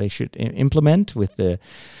should implement with the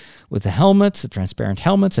helmets, the transparent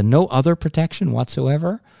helmets, and no other protection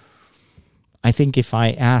whatsoever. I think if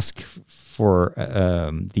I ask for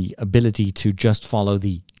the ability to just follow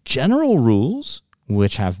the general rules,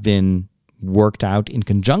 which have been worked out in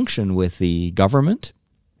conjunction with the government,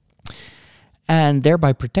 and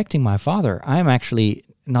thereby protecting my father, I'm actually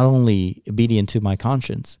not only obedient to my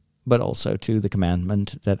conscience, but also to the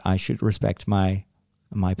commandment that I should respect my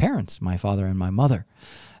parents, my father and my mother.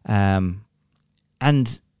 Anyway,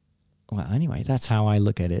 that's how I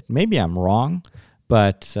look at it. Maybe I'm wrong,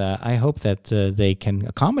 but I hope that they can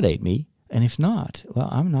accommodate me. And if not, well,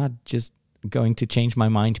 I'm not just going to change my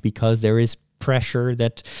mind because there is pressure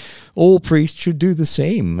that all priests should do the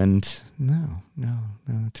same. And no.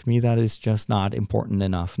 To me, that is just not important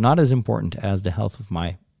enough. Not as important as the health of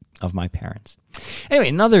my parents. Anyway,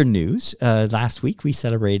 in other news, last week we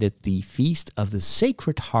celebrated the Feast of the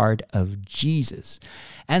Sacred Heart of Jesus.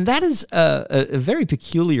 And that is a very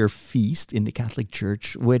peculiar feast in the Catholic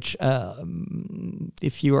Church, which,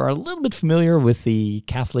 if you are a little bit familiar with the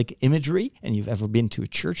Catholic imagery and you've ever been to a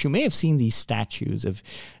church, you may have seen these statues of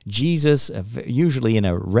Jesus, usually in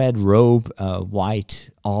a red robe, white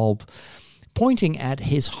alb, pointing at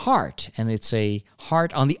his heart. And it's a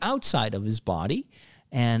heart on the outside of his body.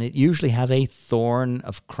 And it usually has a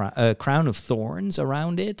crown of thorns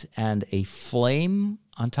around it and a flame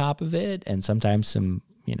on top of it, and sometimes some,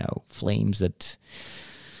 flames that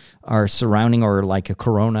are surrounding, or like a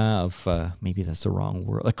corona of, maybe that's the wrong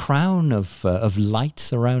word, a crown of light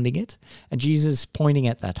surrounding it, and Jesus pointing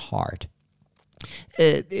at that heart.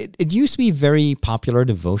 It used to be a very popular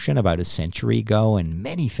devotion about a century ago, and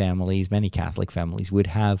many Catholic families would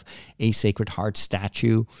have a Sacred Heart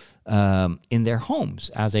statue in their homes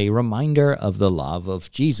as a reminder of the love of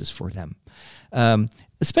Jesus for them.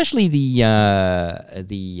 Especially the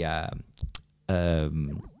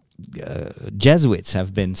Jesuits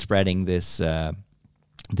have been spreading this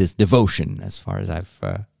devotion, as far as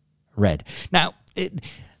I've read. Now,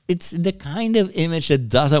 it's the kind of image that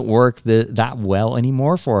doesn't work that well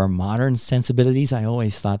anymore for our modern sensibilities. I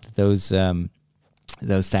always thought that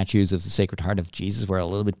those statues of the Sacred Heart of Jesus were a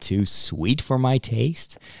little bit too sweet for my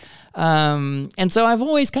taste. And so I've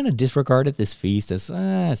always kind of disregarded this feast as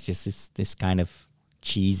it's just this kind of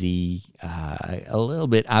cheesy, a little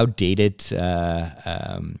bit outdated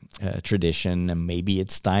tradition, and maybe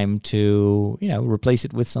it's time to, replace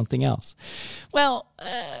it with something else. Well,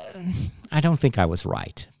 I don't think I was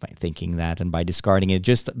right by thinking that and by discarding it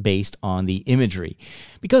just based on the imagery,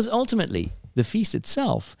 because ultimately the feast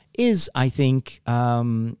itself is, I think,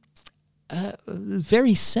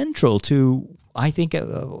 very central to, I think,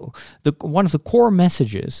 one of the core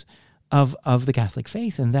messages of the Catholic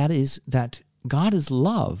faith, and that is that God is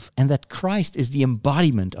love, and that Christ is the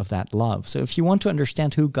embodiment of that love. So if you want to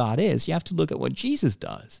understand who God is, you have to look at what Jesus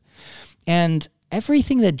does. And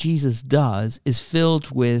everything that Jesus does is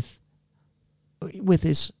filled with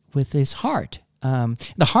his heart.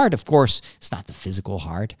 The heart, of course, is not the physical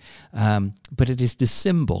heart, but it is the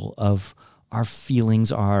symbol of our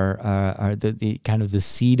feelings, are the kind of the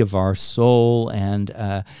seed of our soul, and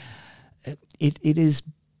it is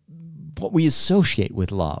what we associate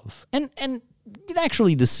with love. And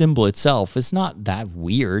actually, the symbol itself is not that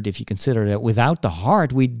weird if you consider that without the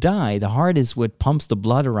heart, we die. The heart is what pumps the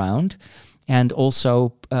blood around and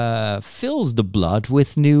also fills the blood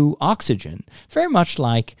with new oxygen. Very much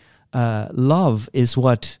like love is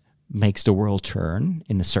what makes the world turn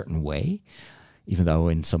in a certain way, even though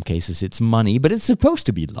in some cases it's money, but it's supposed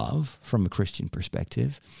to be love from a Christian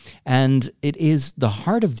perspective. And it is the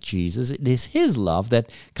heart of Jesus, it is his love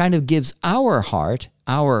that kind of gives our heart,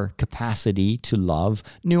 our capacity to love,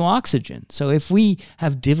 new oxygen. So if we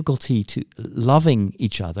have difficulty to loving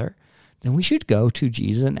each other, then we should go to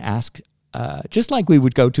Jesus and ask, just like we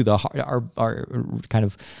would go to the heart, our kind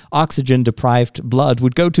of oxygen-deprived blood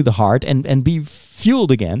would go to the heart and be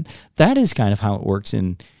fueled again. That is kind of how it works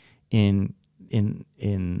in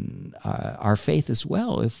our faith as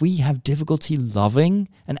well. If we have difficulty loving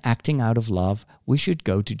and acting out of love, we should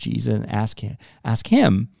go to Jesus and ask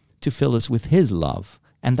him to fill us with his love,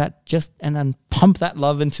 and then pump that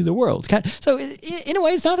love into the world. So in a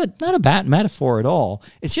way, it's not a bad metaphor at all.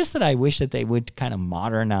 It's just that I wish that they would kind of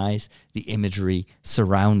modernize the imagery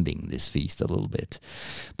surrounding this feast a little bit.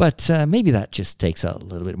 But maybe that just takes a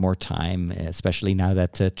little bit more time, especially now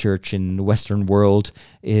that church in the Western world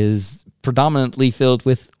is predominantly filled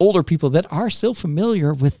with older people that are still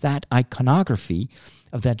familiar with that iconography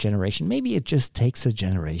of that generation. Maybe it just takes a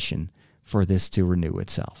generation for this to renew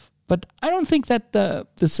itself. But I don't think that the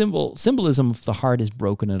symbolism of the heart is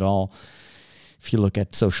broken at all. If you look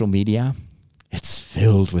at social media, it's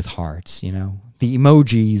filled with hearts, the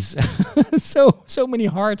emojis, so many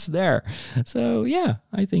hearts there. So yeah,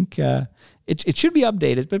 I think it should be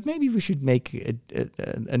updated, but maybe we should make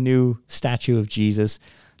a new statue of Jesus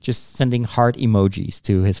just sending heart emojis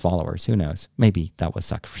to his followers. Who knows? Maybe that was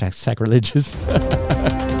sacrilegious.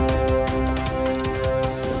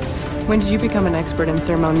 When did you become an expert in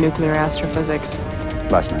thermonuclear astrophysics?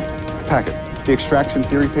 Last night. The packet. The extraction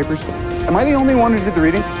theory papers. Am I the only one who did the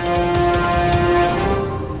reading?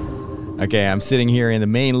 Okay, I'm sitting here in the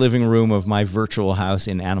main living room of my virtual house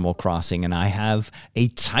in Animal Crossing, and I have a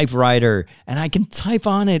typewriter, and I can type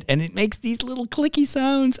on it, and it makes these little clicky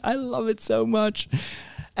sounds. I love it so much.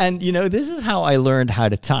 And, this is how I learned how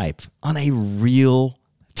to type, on a real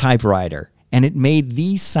typewriter. And it made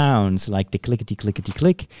these sounds like the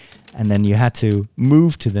clickety-clickety-click. And then you had to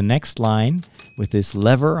move to the next line with this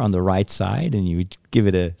lever on the right side, and you would give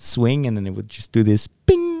it a swing, and then it would just do this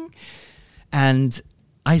ping. And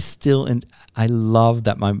I love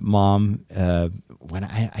that my mom, when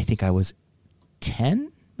I think I was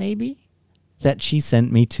 10, maybe, that she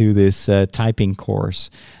sent me to this typing course.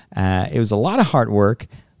 It was a lot of hard work,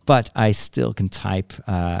 but I still can type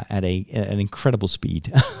at an incredible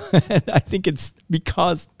speed. I think it's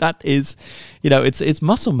because that is, it's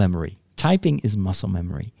muscle memory. Typing is muscle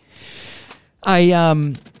memory.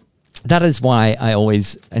 That is why I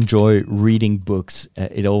always enjoy reading books.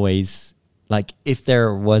 It always, like, if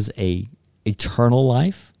there was a eternal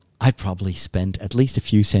life, I'd probably spend at least a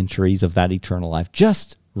few centuries of that eternal life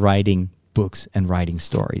just writing books and writing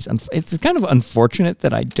stories. And it's kind of unfortunate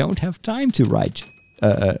that I don't have time to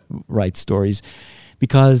write stories,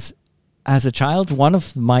 because as a child, one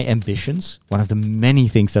of my ambitions, one of the many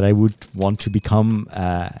things that I would want to become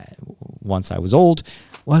once I was old,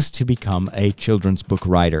 was to become a children's book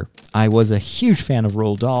writer. I was a huge fan of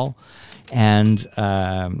Roald Dahl, and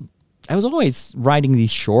I was always writing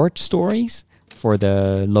these short stories for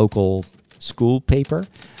the local school paper.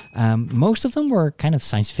 Most of them were kind of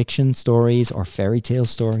science fiction stories or fairy tale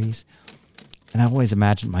stories. And I always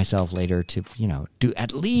imagined myself later to, do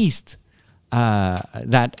at least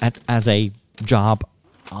that as a job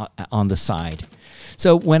on the side.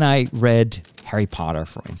 So when I read Harry Potter,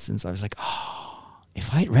 for instance, I was like, oh,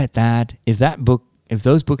 if I'd read that, if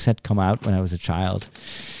those books had come out when I was a child,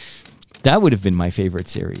 that would have been my favorite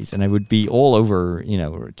series. And I would be all over,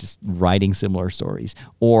 just writing similar stories.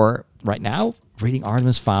 Or right now, reading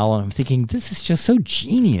Artemis, Fowl, and I'm thinking, this is just so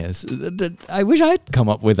genius. I wish I'd come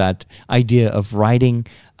up with that idea of writing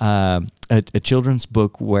a children's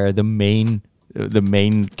book where the main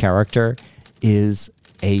character is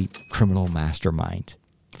a criminal mastermind.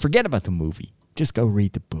 Forget about the movie. Just go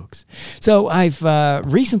read the books. So I've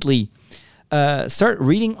recently started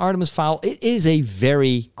reading Artemis Fowl. It is a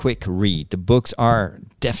very quick read. The books are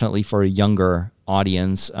definitely for a younger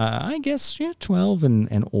audience. I guess 12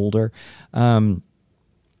 and older. And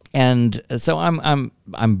so I'm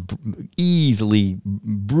easily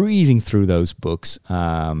breezing through those books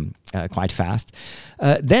quite fast.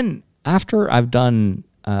 Then after I'm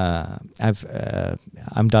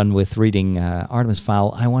done with reading Artemis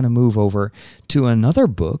Fowl, I want to move over to another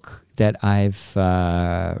book that I've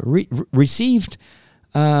received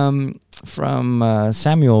from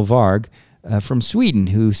Samuel Varg from Sweden,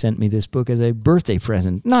 who sent me this book as a birthday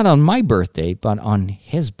present. Not on my birthday, but on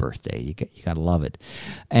his birthday. You gotta love it.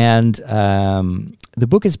 And the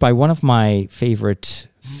book is by one of my favorite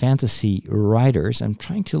fantasy writers. I'm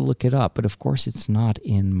trying to look it up, but of course it's not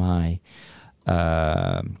in my...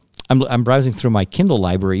 I'm browsing through my Kindle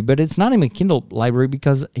library, but it's not in my Kindle library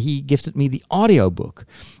because he gifted me the audiobook.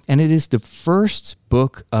 And it is the first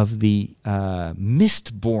book of the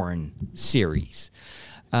Mistborn series.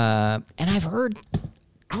 And I've heard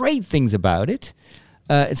great things about it.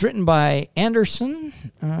 It's written by Anderson.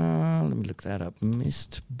 Let me look that up.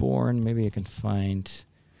 Mistborn. Maybe I can find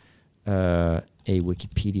a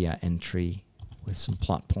Wikipedia entry with some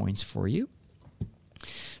plot points for you.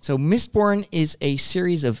 So Mistborn is a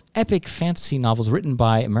series of epic fantasy novels written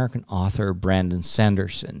by American author Brandon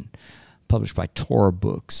Sanderson, published by Tor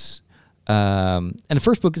Books. And the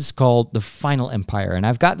first book is called The Final Empire, and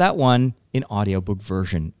I've got that one in audiobook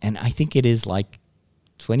version, and I think it is like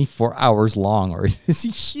 24 hours long, or it's a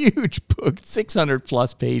huge book, 600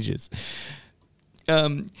 plus pages.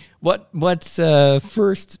 What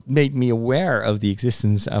first made me aware of the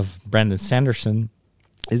existence of Brandon Sanderson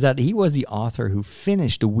is that he was the author who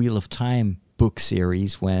finished the Wheel of Time book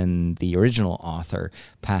series when the original author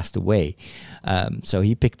passed away. So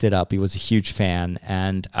he picked it up. He was a huge fan.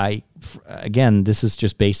 And again, this is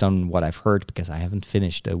just based on what I've heard because I haven't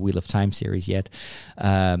finished the Wheel of Time series yet.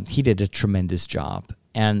 He did a tremendous job.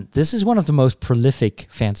 And this is one of the most prolific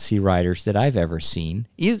fantasy writers that I've ever seen.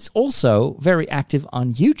 He's also very active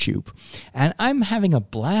on YouTube. And I'm having a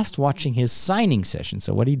blast watching his signing session.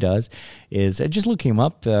 So what he does is, just look him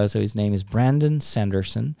up. So his name is Brandon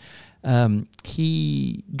Sanderson.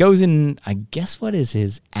 He goes in, I guess, what is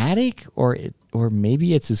his attic? Or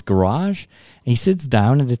maybe it's his garage. And he sits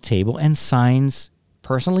down at a table and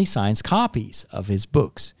personally signs copies of his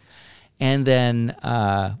books. And then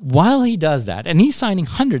while he does that, and he's signing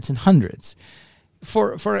hundreds and hundreds,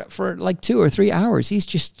 for like 2 or 3 hours, he's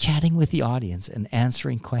just chatting with the audience and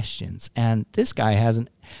answering questions. And this guy has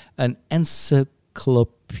an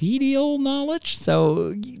encyclopedial knowledge,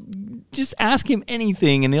 so just ask him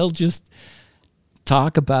anything, and he'll just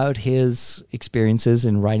talk about his experiences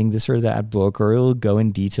in writing this or that book, or he'll go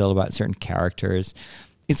in detail about certain characters.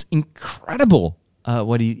 It's incredible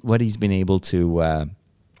what he's been able to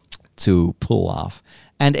pull off,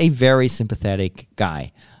 and a very sympathetic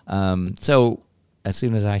guy. So as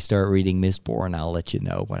soon as I start reading Mistborn, I'll let you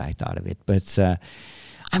know what I thought of it. But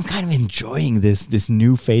I'm kind of enjoying this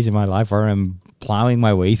new phase in my life where I'm plowing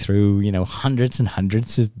my way through, hundreds and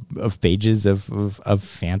hundreds of pages of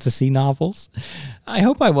fantasy novels. I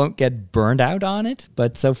hope I won't get burned out on it,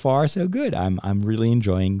 but so far so good. I'm really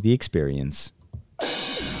enjoying the experience.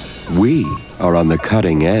 We are on the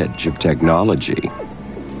cutting edge of technology.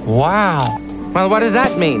 Wow. Well, what does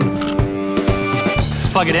that mean? Let's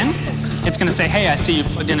plug it in. It's going to say, hey, I see you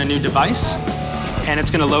plugged in a new device. And it's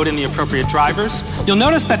going to load in the appropriate drivers. You'll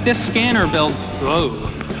notice that this scanner build... Whoa.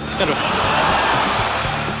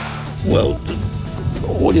 Well,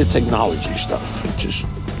 all your technology stuff, it just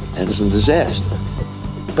ends in disaster.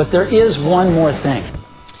 But there is one more thing.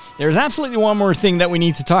 There's absolutely one more thing that we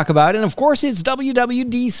need to talk about. And of course, it's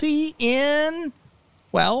WWDC in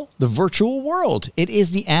Well, the virtual world. It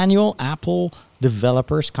is the annual Apple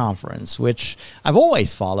Developers Conference, which I've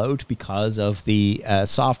always followed because of the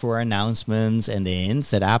software announcements and the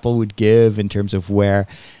hints that Apple would give in terms of where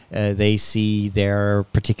they see their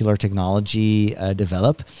particular technology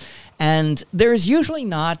develop. And there is usually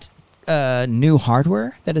not new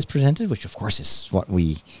hardware that is presented, which of course is what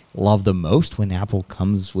we love the most when Apple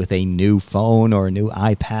comes with a new phone or a new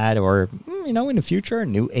iPad or, in the future,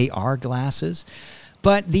 new AR glasses.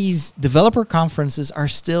 But these developer conferences are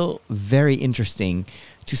still very interesting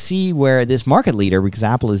to see where this market leader, because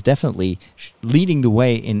Apple is definitely leading the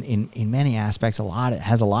way in many aspects, it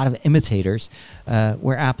has a lot of imitators,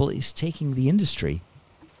 where Apple is taking the industry.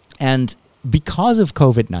 And because of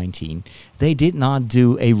COVID-19, they did not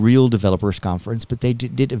do a real developers conference, but they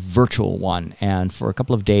did a virtual one. And for a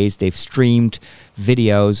couple of days, they've streamed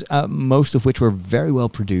videos, most of which were very well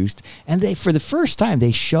produced. And for the first time,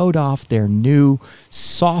 they showed off their new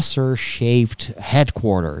saucer-shaped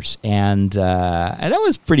headquarters. And that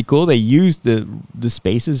was pretty cool. They used the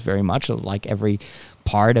spaces very much, like every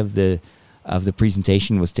part of the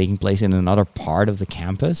presentation was taking place in another part of the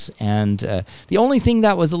campus. And the only thing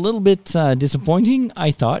that was a little bit disappointing, I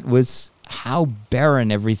thought, was how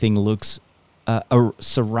barren everything looks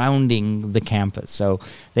surrounding the campus. So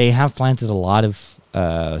they have planted a lot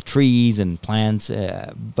of trees and plants,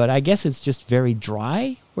 but I guess it's just very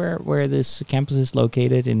dry where this campus is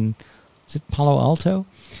located in, is it Palo Alto?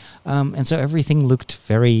 And so everything looked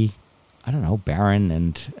very, barren,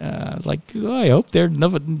 and I hope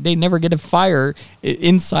they never get a fire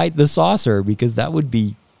inside the saucer, because that would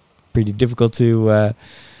be pretty difficult to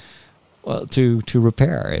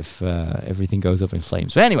repair if everything goes up in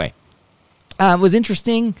flames. But anyway, it was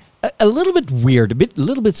interesting, a little bit weird, a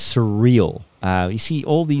little bit surreal. You see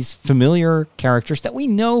all these familiar characters that we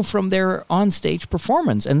know from their on-stage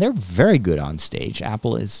performance, and they're very good on stage.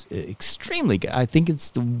 Apple is extremely good. I think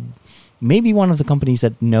it's maybe one of the companies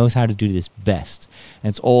that knows how to do this best. And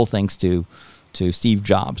it's all thanks to Steve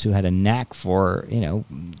Jobs, who had a knack for,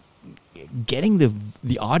 getting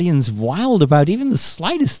the audience wild about even the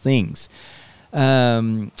slightest things.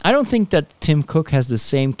 I don't think that Tim Cook has the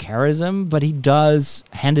same charisma, but he does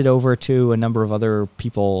hand it over to a number of other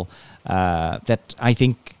people that I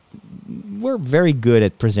think were very good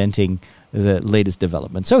at presenting the latest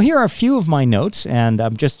development. So here are a few of my notes, and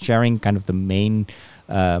I'm just sharing kind of the main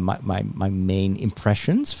my main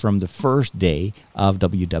impressions from the first day of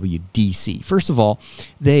WWDC. First of all,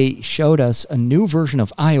 they showed us a new version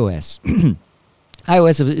of iOS.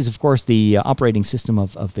 iOS is, of course, the operating system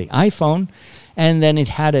of the iPhone, and then it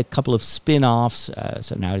had a couple of spin-offs.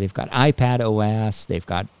 So now they've got iPad OS, they've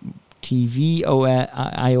got TV OS,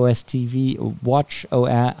 iOS TV, Watch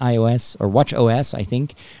OS, iOS, or Watch OS, I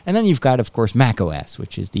think. And then you've got, of course, Mac OS,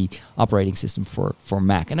 which is the operating system for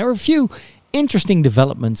Mac. And there are a few interesting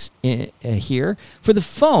developments here. For the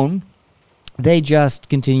phone, they just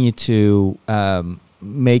continue to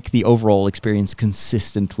make the overall experience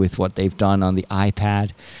consistent with what they've done on the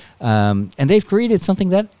iPad. And they've created something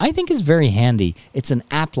that I think is very handy. It's an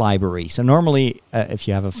app library. So normally, if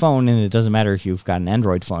you have a phone, and it doesn't matter if you've got an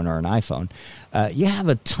Android phone or an iPhone, you have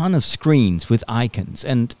a ton of screens with icons.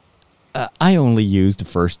 And I only use the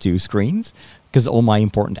first two screens, because all my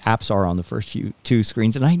important apps are on the first two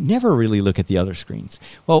screens, and I never really look at the other screens.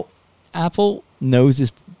 Well, Apple knows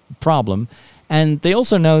this problem, and they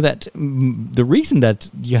also know that the reason that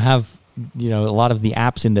you have, a lot of the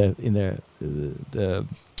apps in the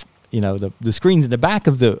screens in the back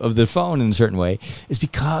of the phone in a certain way is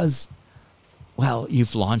because, well,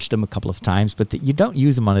 you've launched them a couple of times, but you don't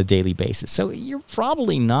use them on a daily basis. So you're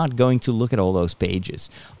probably not going to look at all those pages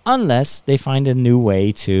unless they find a new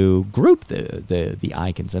way to group the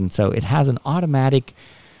icons. And so it has an automatic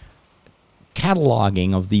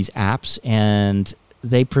cataloging of these apps, and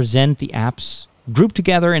they present the apps grouped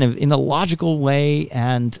together in a logical way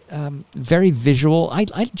and very visual.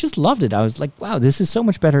 I just loved it. I was like, wow, this is so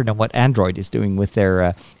much better than what Android is doing with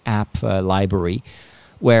their app library,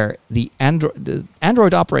 where the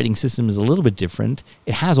Android operating system is a little bit different.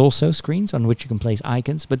 It has also screens on which you can place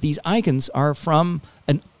icons, but these icons are from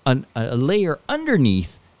a layer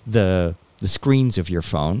underneath the screens of your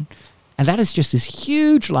phone, and that is just this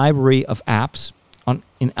huge library of apps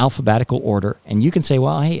in alphabetical order. And you can say,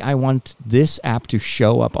 well, hey, I want this app to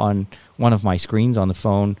show up on one of my screens on the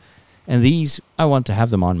phone, and these, I want to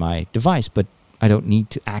have them on my device, but I don't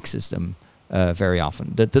need to access them very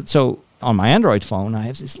often. So on my Android phone, I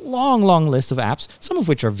have this long list of apps, some of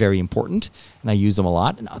which are very important, and I use them a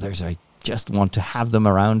lot, and others I just want to have them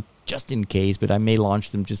around just in case, but I may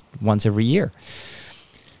launch them just once every year.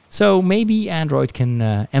 So maybe Android can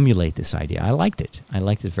emulate this idea. I liked it. I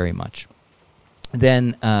liked it very much.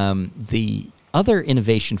 Then the other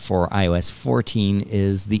innovation for iOS 14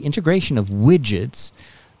 is the integration of widgets,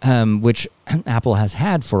 which Apple has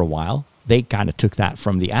had for a while. They kind of took that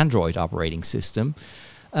from the Android operating system.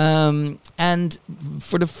 And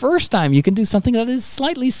for the first time, you can do something that is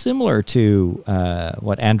slightly similar to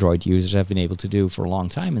what Android users have been able to do for a long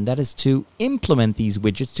time, and that is to implement these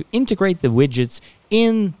widgets, to integrate the widgets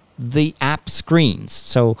in the app screens.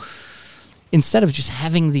 So instead of just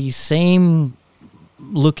having these same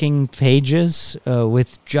looking pages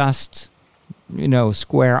with just,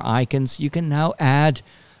 square icons, you can now add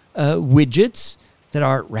widgets that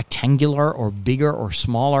are rectangular or bigger or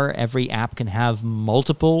smaller. Every app can have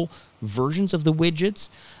multiple versions of the widgets.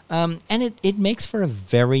 And it makes for a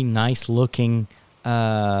very nice looking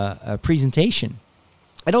presentation.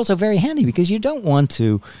 And also very handy because you don't want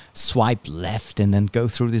to swipe left and then go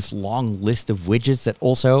through this long list of widgets that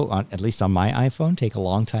also, at least on my iPhone, take a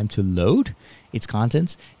long time to load its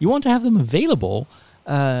contents. You want to have them available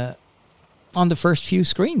on the first few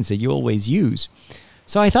screens that you always use.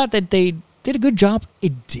 So I thought that they did a good job.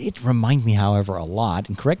 It did remind me, however, a lot,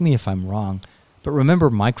 and correct me if I'm wrong, but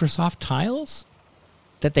remember Microsoft Tiles?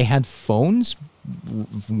 That they had phones,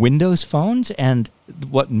 Windows phones, and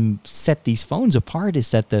what set these phones apart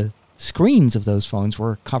is that the screens of those phones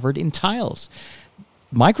were covered in tiles.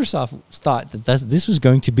 Microsoft thought that this was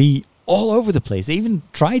going to be all over the place. They even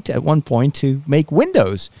tried to, at one point, to make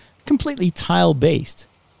Windows completely tile-based,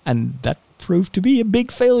 and that proved to be a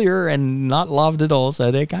big failure and not loved at all, so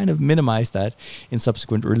they kind of minimized that in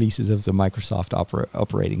subsequent releases of the Microsoft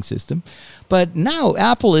operating system. But now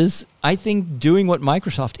Apple is, I think, doing what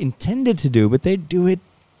Microsoft intended to do, but they do it,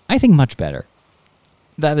 I think, much better.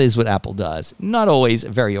 That is what Apple does. Not always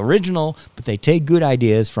very original, but they take good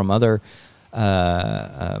ideas from other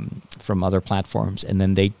platforms, and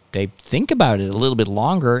then they think about it a little bit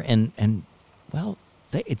longer, and well,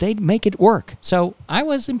 they make it work. So I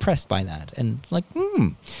was impressed by that. And like,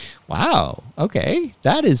 wow, okay.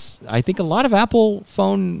 That is, I think a lot of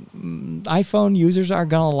iPhone users are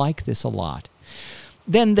going to like this a lot.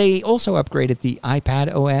 Then they also upgraded the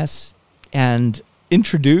iPad OS and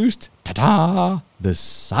introduced, ta-da, the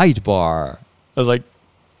sidebar. I was like,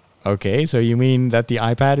 okay, so you mean that the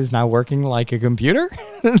iPad is now working like a computer?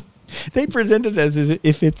 They present it as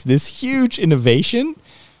if it's this huge innovation.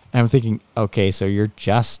 And I'm thinking, okay, so you're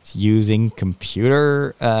just using a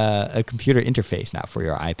computer interface now for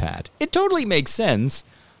your iPad. It totally makes sense,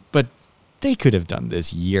 but they could have done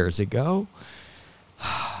this years ago.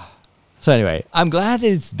 So anyway, I'm glad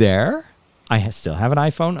it's there. I still have an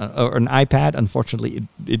iPhone or an iPad. Unfortunately,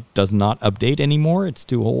 it does not update anymore. It's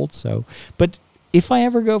too old. So, but if I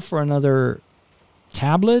ever go for another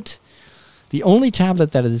tablet, the only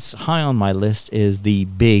tablet that is high on my list is the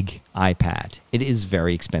big iPad. It is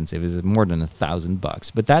very expensive. It's more than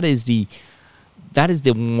 $1,000. But that is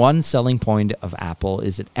the one selling point of Apple,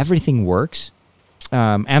 is that everything works.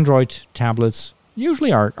 Android tablets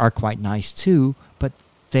usually are quite nice too, but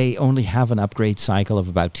they only have an upgrade cycle of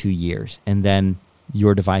about 2 years, and then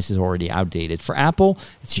your device is already outdated. For Apple,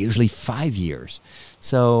 it's usually 5 years.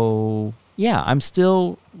 So yeah, I'm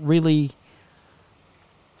still really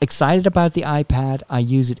excited about the iPad. I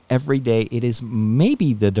use it every day. It is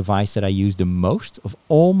maybe the device that I use the most of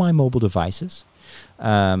all my mobile devices.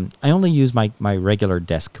 I only use my regular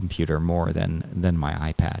desk computer more than my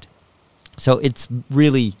iPad. So it's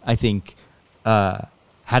really, I think,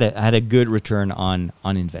 had a good return on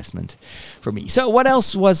investment for me. So what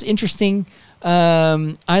else was interesting?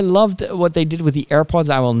 I loved what they did with the AirPods.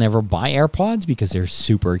 I will never buy AirPods because they're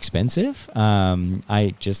super expensive.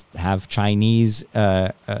 I just have Chinese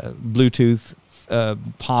Bluetooth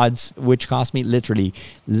pods, which cost me literally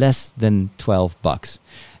less than $12.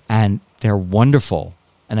 And they're wonderful,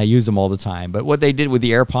 and I use them all the time. But what they did with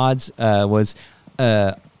the AirPods was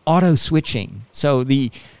auto switching. So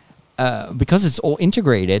because it's all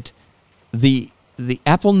integrated, the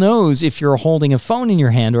Apple knows if you're holding a phone in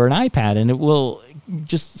your hand or an iPad, and it will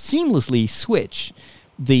just seamlessly switch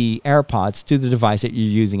the AirPods to the device that you're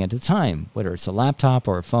using at the time, whether it's a laptop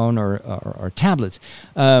or a phone or a tablet.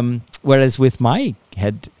 Whereas with my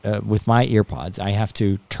AirPods, I have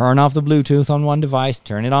to turn off the Bluetooth on one device,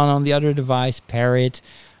 turn it on the other device, pair it.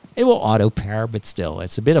 It will auto pair, but still,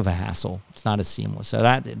 it's a bit of a hassle. It's not as seamless. So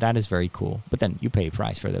that is very cool. But then you pay a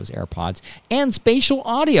price for those AirPods. And spatial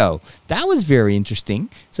audio. That was very interesting.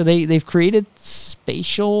 So they've created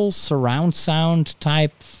spatial surround sound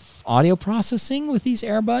type audio processing with these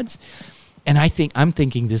earbuds. And I'm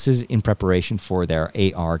thinking this is in preparation for their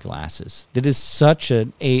AR glasses. That is such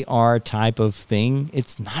an AR type of thing.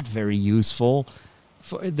 It's not very useful.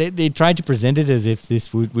 They tried to present it as if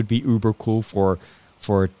this would be uber cool for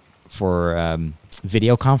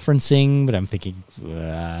video conferencing, but I'm thinking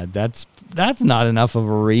that's not enough of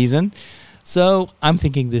a reason. So I'm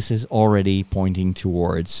thinking this is already pointing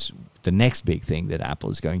towards the next big thing that Apple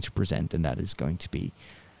is going to present, and that is going to be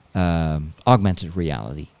augmented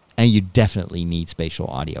reality. And you definitely need spatial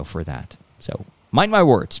audio for that. So mind my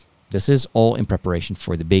words, this is all in preparation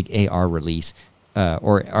for the big AR release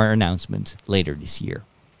or our announcement later this year.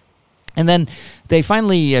 And then they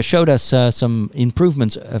finally showed us some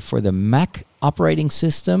improvements for the Mac operating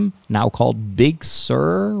system, now called Big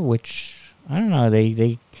Sur, which, I don't know,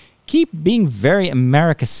 they keep being very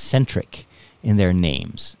America-centric in their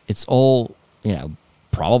names. It's all,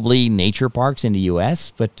 probably nature parks in the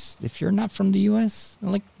U.S., but if you're not from the U.S.,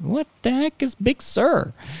 like, what the heck is Big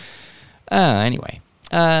Sur? Anyway,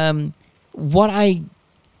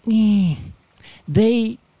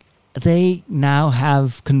 they now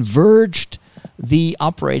have converged the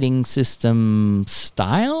operating system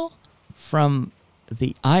style from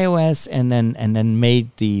the iOS and then made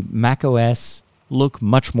the macOS look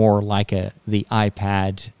much more like the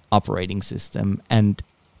iPad operating system. And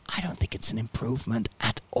I don't think it's an improvement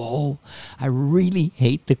at all. I really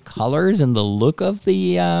hate the colors and the look of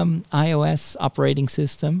the iOS operating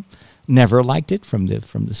system. Never liked it from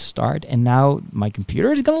the start, and now my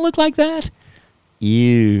computer is going to look like that?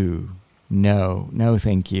 Ew. No,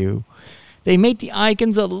 thank you. They made the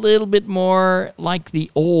icons a little bit more like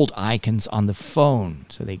the old icons on the phone,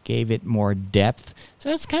 so they gave it more depth. So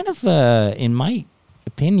it's kind of, in my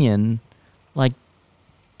opinion, like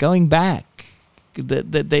going back.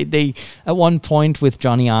 They at one point with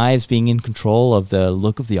Johnny Ives being in control of the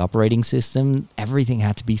look of the operating system, everything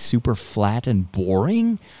had to be super flat and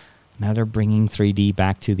boring. Now they're bringing 3D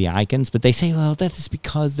back to the icons, but they say, well, that is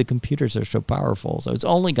because the computers are so powerful, so it's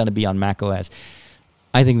only going to be on macOS.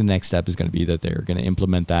 I think the next step is going to be that they're going to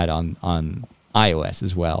implement that on iOS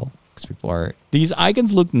as well, because these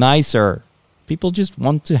icons look nicer. People just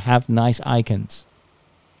want to have nice icons.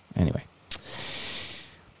 Anyway.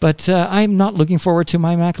 But I'm not looking forward to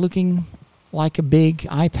my Mac looking like a big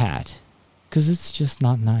iPad, because it's just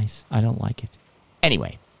not nice. I don't like it.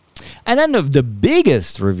 Anyway. And then the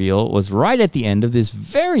biggest reveal was right at the end of this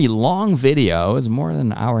very long video. It's more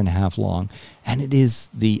than an hour and a half long. And it is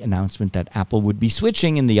the announcement that Apple would be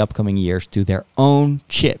switching in the upcoming years to their own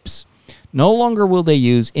chips. No longer will they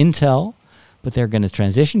use Intel, but they're going to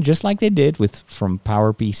transition just like they did from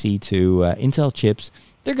PowerPC to Intel chips.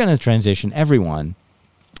 They're going to transition everyone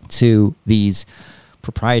to these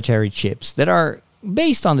proprietary chips that are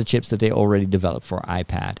based on the chips that they already developed for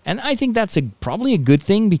iPad. And I think that's probably a good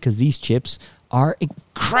thing, because these chips are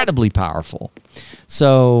incredibly powerful.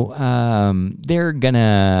 So they're going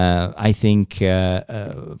to, I think,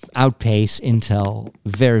 outpace Intel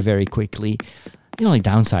very, very quickly. The only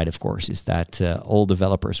downside, of course, is that all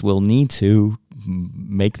developers will need to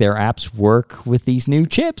make their apps work with these new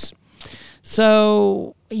chips.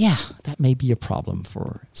 So, yeah, that may be a problem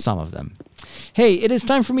for some of them. Hey, it is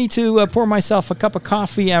time for me to pour myself a cup of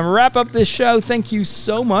coffee and wrap up this show. Thank you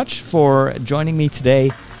so much for joining me today.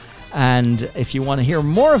 And if you want to hear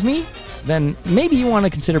more of me, then maybe you want to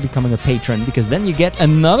consider becoming a patron, because then you get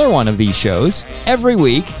another one of these shows every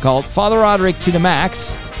week called Father Roderick to the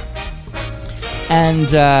Max.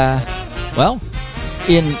 And, well,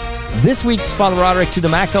 in this week's Father Roderick to the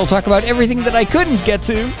Max, I'll talk about everything that I couldn't get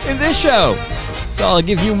to in this show. So I'll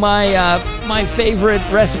give you my favorite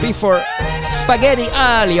recipe for spaghetti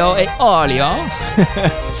aglio e olio.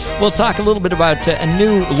 We'll talk a little bit about a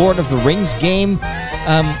new Lord of the Rings game.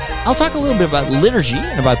 I'll talk a little bit about liturgy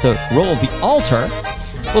and about the role of the altar.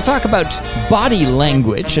 We'll talk about body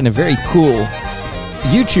language and a very cool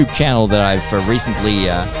YouTube channel that I've recently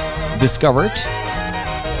discovered.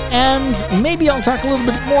 And maybe I'll talk a little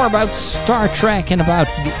bit more about Star Trek and about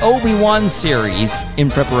the Obi-Wan series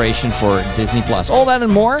in preparation for Disney+. All that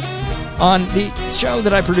and more on the show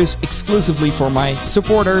that I produce exclusively for my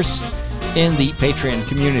supporters in the Patreon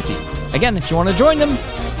community. Again, if you want to join them,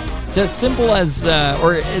 it's as simple as,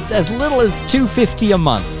 or it's as little as $2.50 a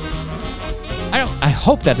month. I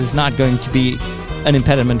hope that is not going to be an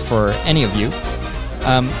impediment for any of you.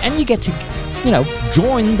 And you get to,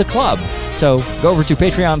 join the club. So go over to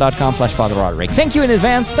patreon.com/FatherRoderick. Thank you in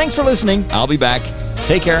advance. Thanks for listening. I'll be back.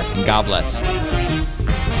 Take care and God bless.